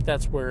 And I think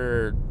that's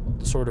where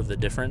sort of the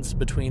difference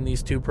between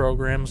these two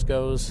programs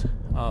goes.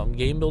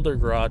 Game Builder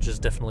Garage is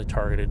definitely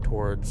targeted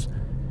towards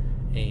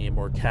a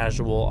more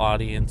casual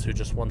audience who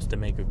just wants to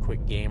make a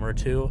quick game or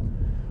two,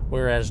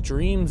 whereas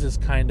Dreams is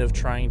kind of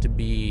trying to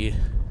be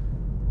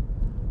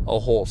a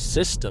whole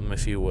system,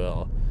 if you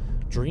will.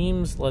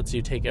 Dreams lets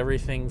you take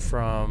everything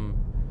from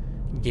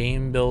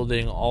game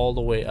building all the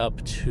way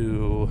up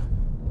to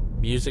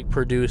music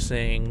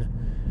producing,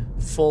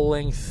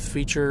 full-length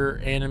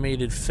feature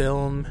animated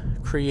film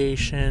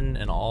creation,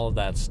 and all of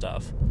that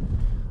stuff.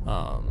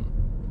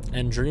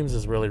 And Dreams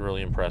is really,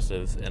 really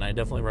impressive, and I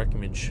definitely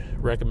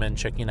recommend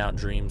checking out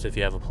Dreams if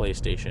you have a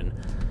PlayStation.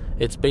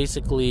 It's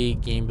basically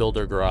Game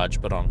Builder Garage,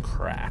 but on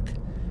crack.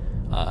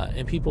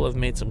 And people have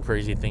made some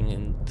crazy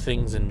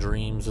things in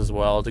Dreams as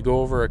well. To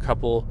go over a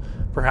couple,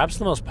 perhaps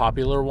the most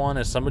popular one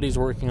is somebody's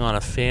working on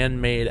a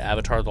fan-made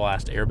Avatar: The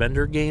Last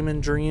Airbender game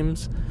in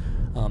Dreams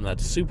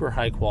that's super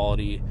high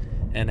quality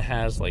and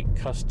has like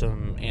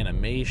custom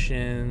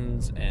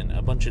animations and a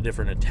bunch of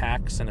different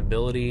attacks and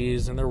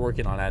abilities, and they're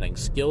working on adding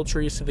skill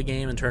trees to the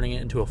game and turning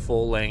it into a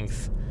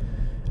full-length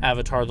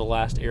Avatar: The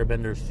Last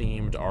Airbender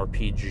themed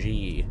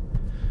RPG,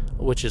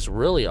 which is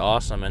really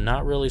awesome and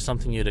not really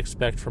something you'd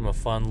expect from a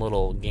fun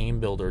little game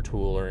builder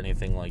tool or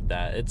anything like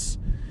that. It's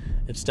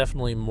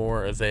definitely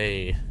more of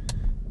a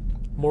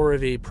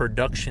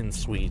production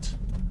suite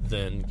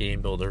than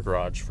Game Builder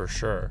Garage for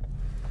sure.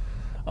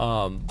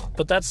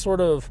 But that's sort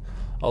of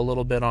a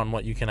little bit on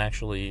what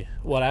actually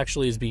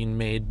is being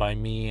made by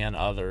me and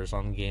others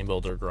on Game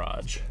Builder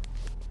Garage.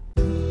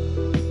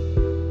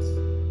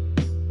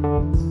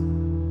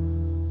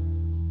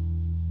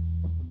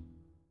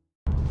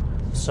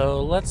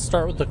 So let's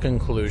start with the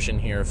conclusion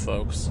here,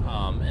 folks.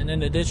 And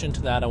in addition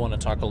to that, I want to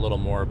talk a little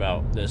more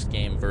about this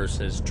game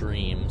versus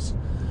Dreams.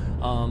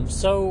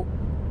 So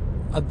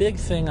a big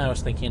thing I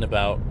was thinking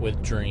about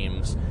with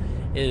Dreams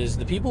is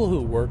the people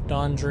who worked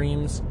on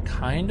Dreams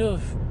kind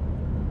of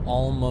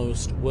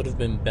almost would have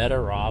been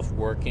better off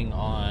working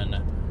on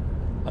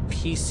a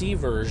PC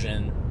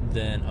version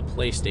than a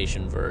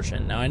PlayStation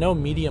version. Now, I know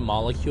Media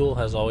Molecule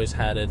has always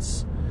had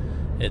its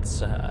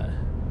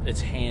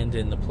hand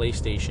in the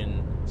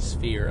PlayStation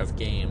sphere of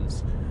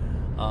games,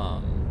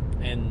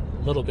 and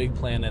Little Big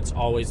Planet's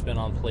always been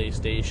on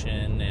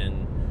PlayStation,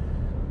 and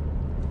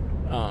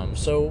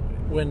so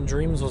when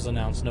Dreams was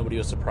announced, nobody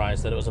was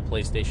surprised that it was a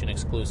PlayStation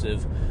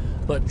exclusive.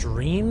 But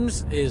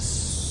Dreams is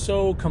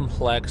so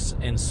complex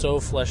and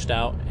so fleshed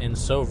out and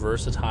so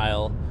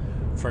versatile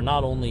for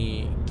not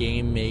only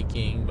game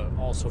making, but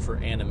also for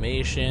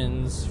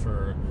animations,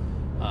 for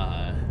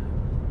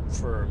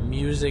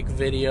music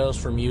videos,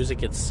 for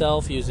music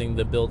itself, using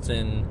the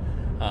built-in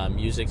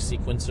music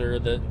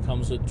sequencer that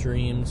comes with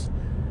Dreams,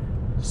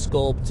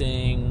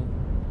 sculpting,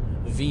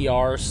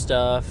 VR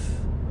stuff.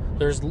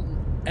 There's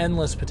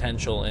endless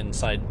potential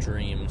inside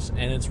Dreams,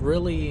 and it's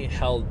really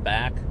held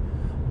back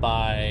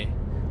by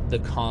the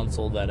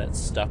console that it's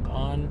stuck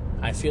on.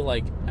 I feel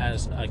like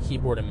as a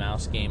keyboard and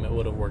mouse game, it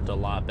would have worked a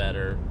lot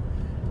better.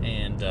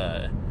 And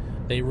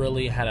they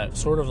really had a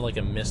sort of like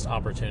a missed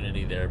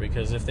opportunity there,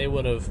 because if they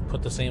would have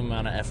put the same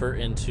amount of effort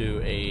into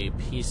a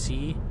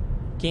PC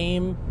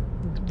game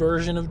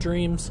version of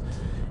Dreams,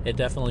 it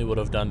definitely would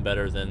have done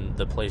better than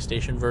the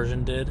PlayStation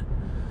version did.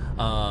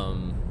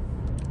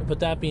 But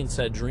that being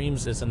said,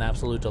 Dreams is an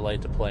absolute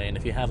delight to play, and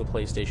if you have a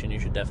PlayStation, you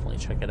should definitely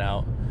check it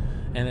out.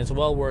 And it's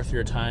well worth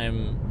your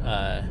time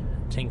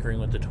tinkering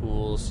with the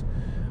tools.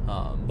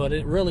 But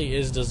it really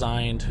is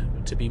designed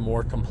to be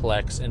more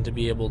complex and to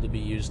be able to be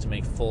used to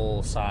make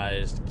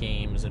full-sized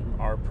games and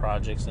art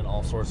projects and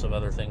all sorts of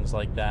other things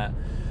like that.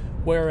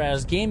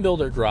 Whereas Game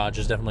Builder Garage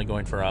is definitely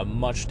going for a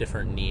much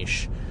different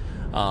niche.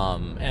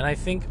 And I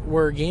think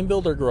where Game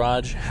Builder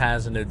Garage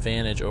has an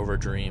advantage over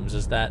Dreams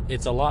is that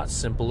it's a lot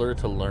simpler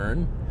to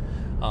learn.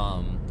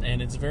 And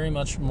it's very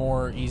much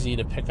more easy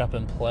to pick up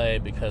and play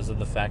because of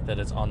the fact that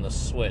it's on the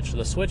Switch.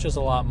 The Switch is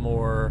a lot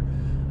more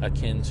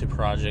akin to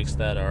projects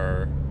that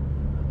are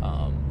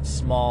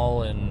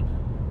small and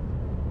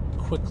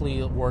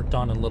quickly worked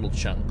on in little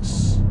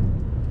chunks.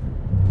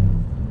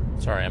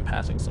 Sorry, I'm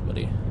passing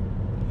somebody.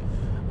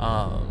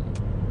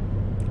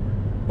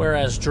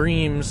 Whereas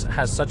Dreams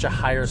has such a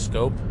higher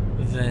scope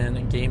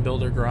than Game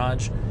Builder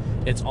Garage,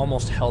 it's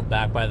almost held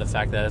back by the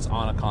fact that it's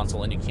on a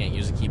console and you can't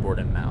use a keyboard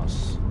and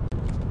mouse.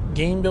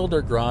 Game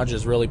Builder Garage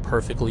is really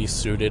perfectly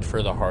suited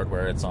for the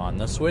hardware it's on.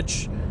 The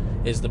Switch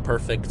is the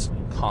perfect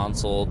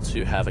console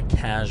to have a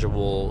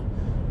casual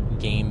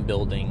game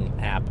building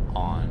app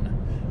on.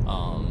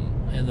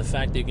 And the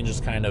fact that you can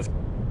just kind of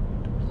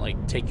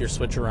like take your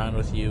Switch around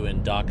with you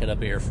and dock it up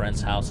at your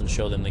friend's house and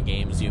show them the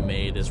games you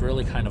made is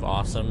really kind of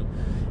awesome.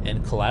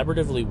 And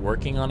collaboratively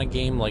working on a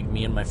game like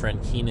me and my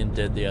friend Keenan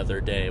did the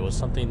other day was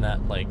something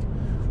that like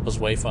was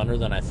way funner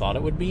than I thought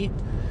it would be.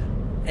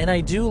 And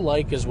I do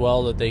like as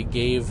well that they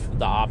gave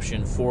the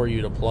option for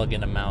you to plug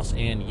in a mouse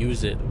and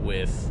use it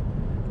with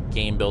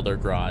Game Builder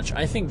Garage.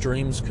 I think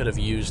Dreams could have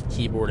used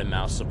keyboard and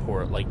mouse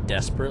support like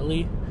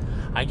desperately.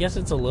 I guess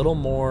it's a little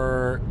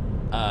more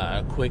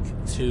quick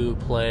to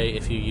play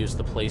if you use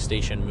the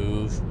PlayStation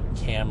Move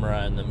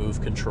camera and the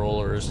Move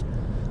controllers.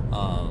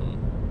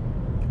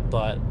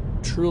 But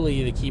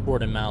truly the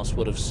keyboard and mouse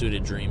would have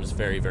suited Dreams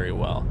very, very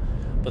well.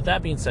 But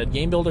that being said,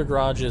 Game Builder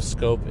Garage's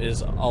scope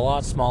is a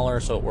lot smaller,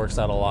 so it works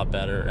out a lot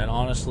better. And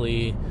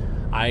honestly,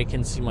 I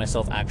can see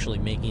myself actually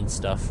making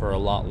stuff for a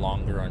lot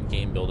longer on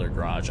Game Builder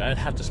Garage. I'd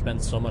have to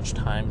spend so much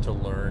time to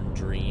learn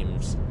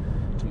Dreams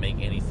to make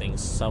anything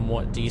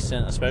somewhat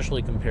decent,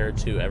 especially compared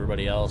to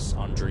everybody else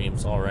on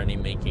Dreams already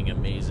making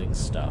amazing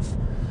stuff.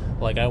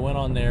 Like, I went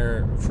on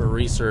there for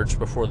research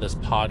before this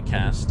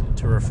podcast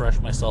to refresh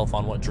myself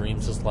on what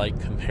Dreams is like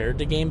compared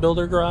to Game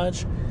Builder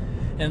Garage.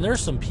 And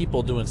there's some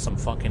people doing some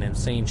fucking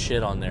insane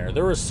shit on there.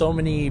 There were so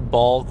many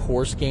ball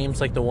course games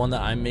like the one that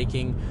I'm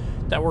making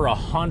that were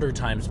 100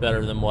 times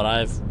better than what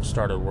I've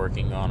started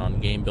working on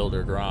Game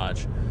Builder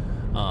Garage.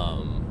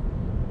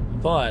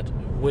 But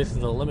with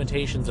the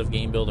limitations of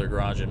Game Builder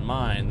Garage in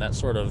mind, that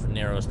sort of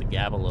narrows the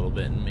gap a little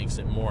bit and makes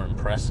it more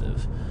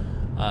impressive.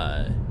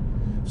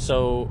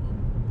 So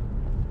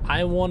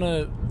I want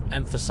to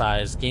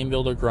emphasize Game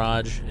Builder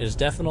Garage is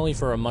definitely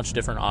for a much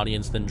different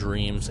audience than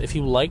Dreams. If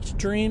you liked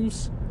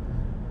Dreams,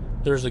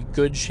 there's a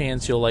good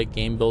chance you'll like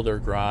Game Builder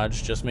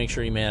Garage. Just make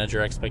sure you manage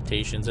your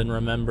expectations and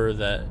remember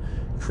that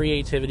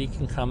creativity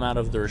can come out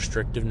of the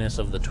restrictiveness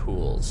of the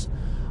tools.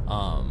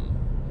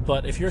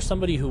 But if you're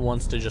somebody who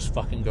wants to just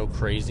fucking go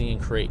crazy and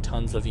create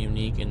tons of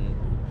unique and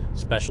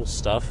special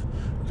stuff,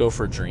 go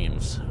for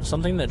Dreams.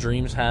 Something that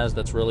Dreams has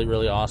that's really,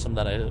 really awesome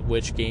that I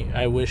wish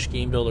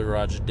Game Builder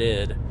Garage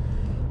did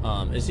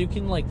is you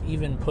can like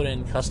even put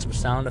in custom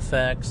sound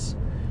effects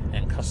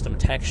and custom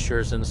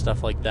textures and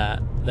stuff like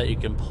that you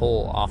can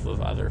pull off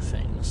of other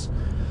things.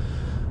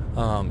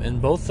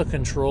 And both the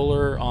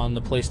controller on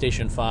the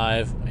PlayStation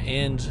 5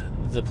 and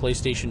the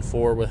PlayStation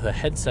 4 with a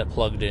headset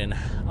plugged in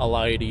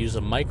allow you to use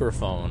a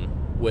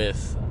microphone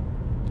with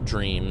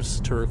Dreams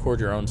to record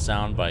your own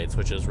sound bites,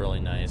 which is really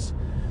nice.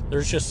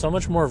 There's just so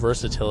much more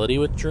versatility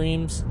with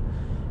Dreams,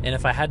 and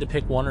if I had to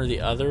pick one or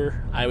the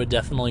other, I would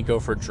definitely go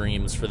for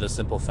Dreams for the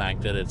simple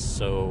fact that it's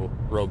so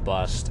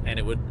robust and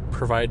it would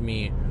provide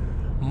me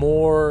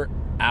more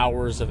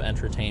hours of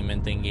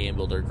entertainment than Game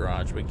Builder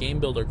Garage. But Game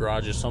Builder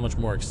Garage is so much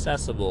more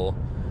accessible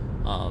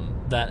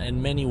that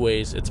in many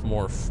ways it's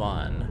more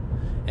fun,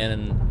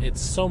 and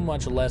it's so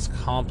much less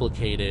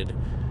complicated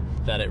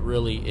that it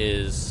really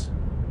is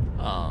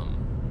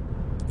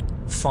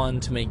fun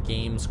to make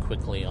games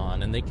quickly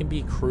on, and they can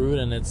be crude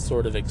and it's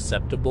sort of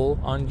acceptable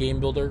on Game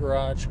Builder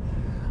Garage.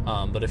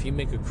 But if you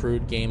make a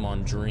crude game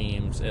on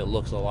Dreams, it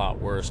looks a lot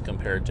worse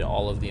compared to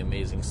all of the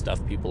amazing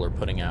stuff people are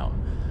putting out.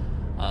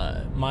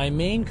 My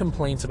main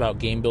complaints about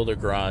Game Builder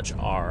Garage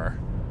are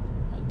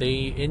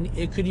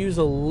it could use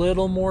a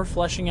little more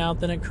fleshing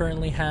out than it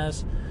currently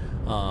has.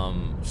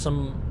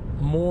 Some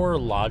more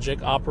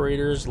logic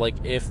operators like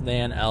if,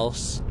 then,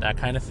 else, that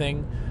kind of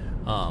thing,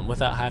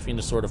 without having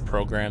to sort of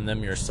program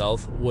them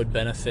yourself would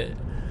benefit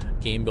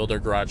Game Builder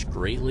Garage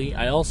greatly.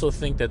 I also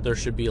think that there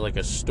should be like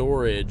a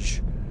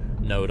storage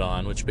node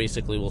on, which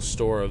basically will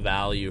store a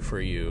value for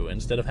you.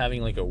 Instead of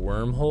having like a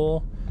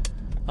wormhole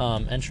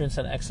entrance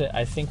and exit,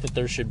 I think that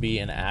there should be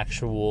an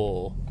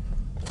actual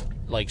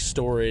like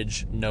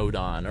storage node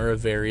on, or a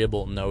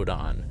variable node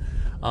on.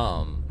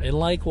 And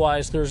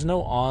likewise, there's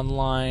no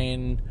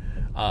online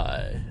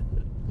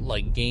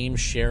like game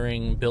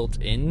sharing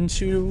built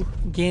into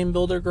Game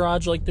Builder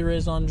Garage like there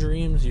is on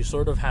Dreams. You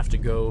sort of have to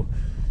go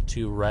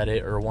to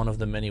Reddit or one of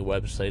the many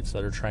websites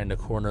that are trying to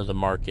corner the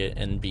market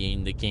and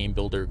being the Game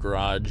Builder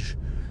Garage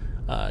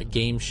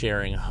game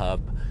sharing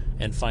hub,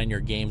 and find your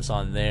games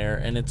on there.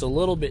 And it's a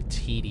little bit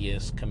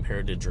tedious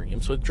compared to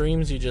Dreams. With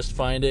Dreams, you just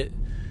find it,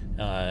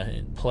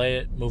 play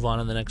it, move on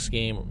to the next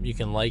game. You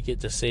can like it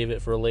to save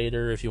it for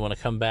later if you want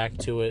to come back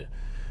to it,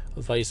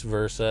 vice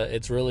versa.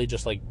 It's really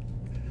just like,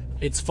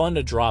 it's fun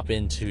to drop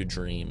into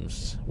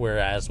Dreams,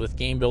 whereas with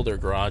Game Builder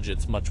Garage,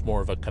 it's much more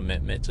of a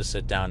commitment to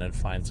sit down and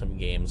find some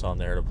games on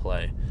there to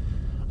play.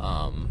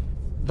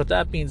 But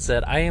that being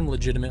said, I am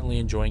legitimately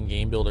enjoying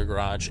Game Builder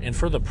Garage, and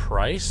for the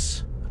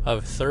price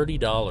of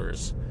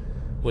 $30,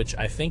 which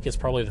I think is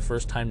probably the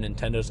first time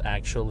Nintendo's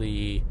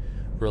actually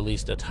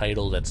released a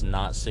title that's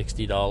not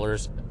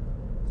 $60,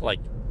 like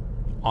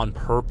on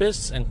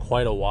purpose, in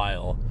quite a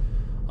while.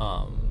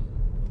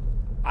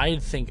 I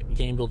think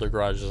Game Builder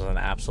Garage is an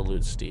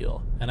absolute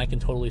steal, and I can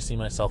totally see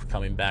myself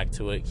coming back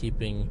to it,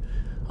 keeping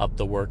up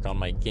the work on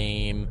my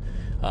game.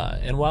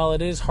 And while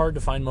it is hard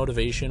to find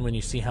motivation when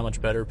you see how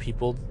much better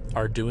people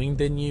are doing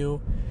than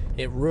you,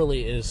 it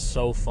really is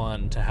so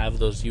fun to have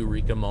those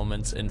eureka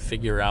moments and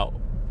figure out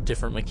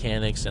different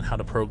mechanics and how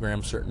to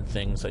program certain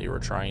things that you were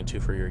trying to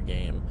for your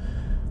game.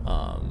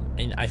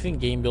 And I think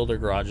Game Builder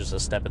Garage is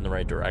a step in the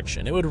right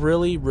direction. It would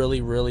really,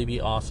 really, really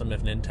be awesome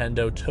if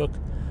Nintendo took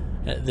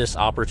this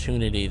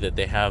opportunity that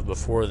they have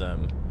before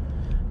them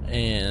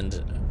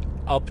and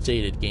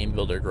updated Game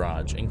Builder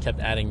Garage and kept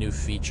adding new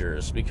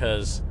features,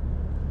 because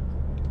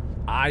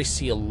I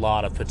see a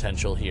lot of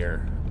potential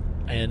here,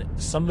 and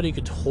somebody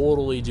could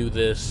totally do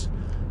this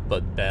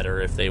but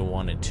better if they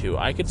wanted to.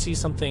 I could see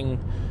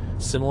something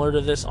similar to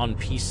this on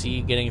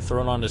PC getting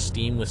thrown onto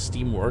Steam with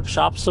Steam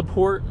Workshop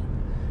support,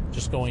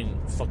 just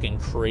going fucking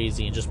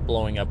crazy and just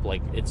blowing up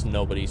like it's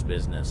nobody's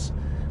business.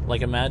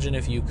 Like, imagine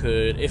if you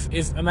could,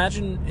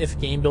 imagine if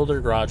Game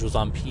Builder Garage was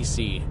on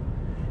PC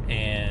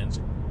and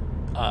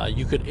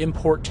you could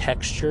import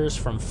textures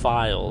from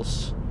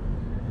files,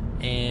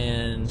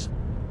 and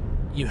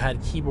you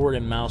had keyboard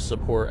and mouse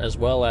support as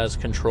well as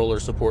controller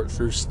support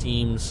through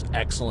Steam's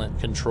excellent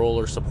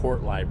controller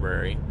support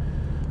library.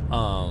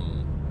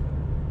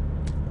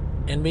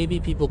 And maybe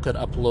people could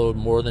upload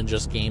more than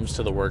just games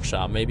to the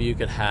workshop. Maybe you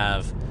could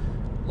have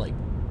like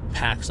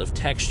packs of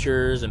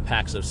textures and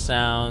packs of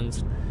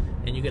sounds,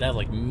 and you could have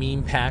like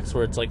meme packs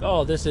where it's like,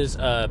 oh, this is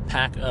a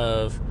pack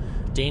of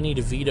Danny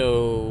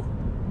DeVito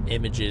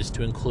images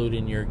to include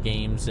in your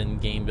games in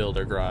Game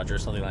Builder Garage or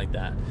something like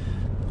that.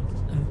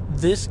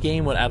 This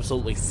game would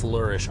absolutely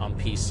flourish on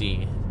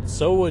PC.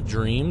 So would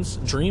Dreams.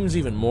 Dreams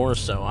even more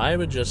so. I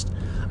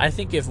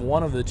think if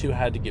one of the two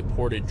had to get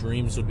ported,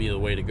 Dreams would be the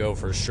way to go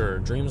for sure.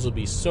 Dreams would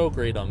be so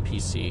great on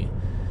PC.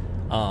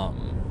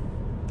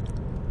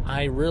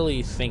 I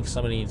really think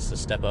somebody needs to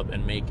step up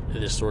and make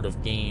this sort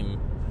of game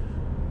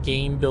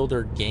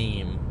builder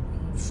game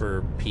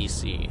for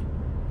PC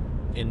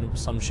in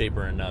some shape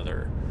or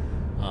another.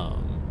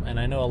 And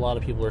I know a lot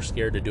of people are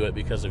scared to do it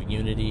because of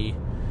Unity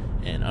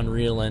and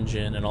Unreal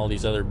Engine and all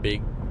these other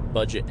big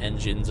budget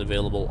engines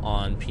available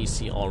on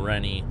PC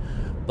already.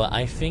 But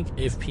I think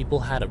if people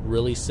had a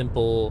really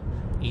simple,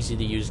 easy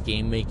to use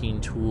game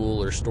making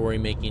tool or story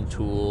making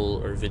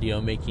tool or video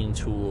making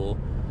tool,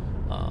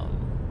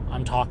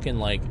 I'm talking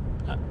like,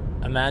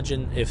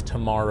 imagine if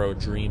tomorrow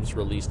Dreams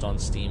released on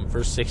Steam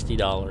for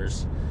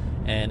 $60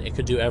 and it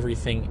could do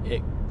everything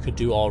it could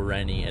do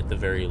already at the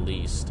very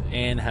least,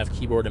 and have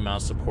keyboard and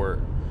mouse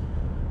support.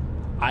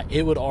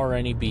 It would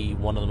already be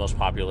one of the most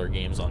popular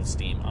games on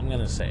Steam. I'm going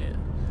to say it.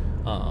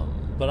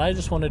 But I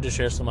just wanted to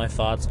share some of my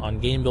thoughts on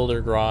Game Builder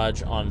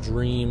Garage, on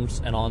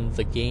Dreams, and on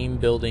the game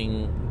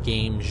building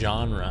game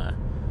genre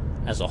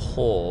as a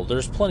whole.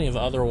 There's plenty of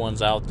other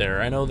ones out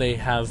there. I know they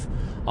have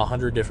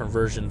 100 different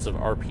versions of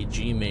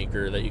RPG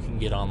Maker that you can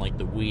get on like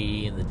the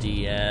Wii and the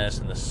DS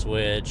and the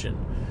Switch, and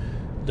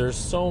there's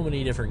so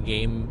many different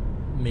game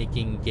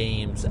making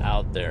games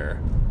out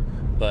there.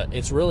 But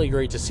it's really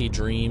great to see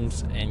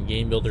Dreams and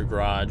Game Builder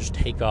Garage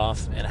take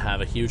off and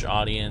have a huge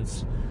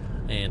audience,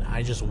 and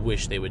I just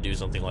wish they would do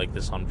something like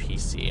this on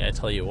PC. I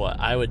tell you what,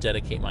 I would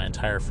dedicate my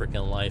entire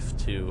freaking life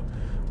to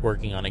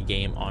working on a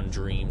game on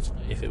Dreams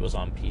if it was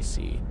on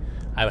PC.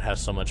 I would have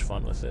so much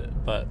fun with it.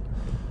 But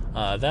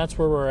that's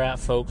where we're at,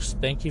 folks.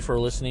 Thank you for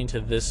listening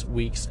to this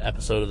week's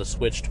episode of the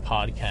Switched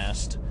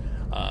podcast.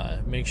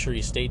 Make sure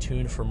you stay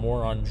tuned for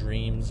more on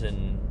Dreams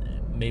and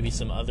maybe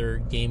some other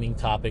gaming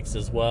topics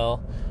as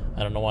well.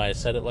 I don't know why I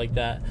said it like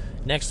that.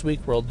 Next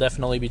week, we'll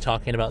definitely be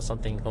talking about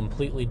something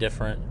completely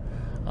different,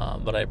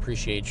 but I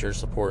appreciate your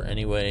support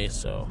anyway,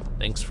 so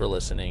thanks for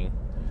listening.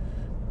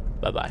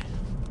 Bye-bye.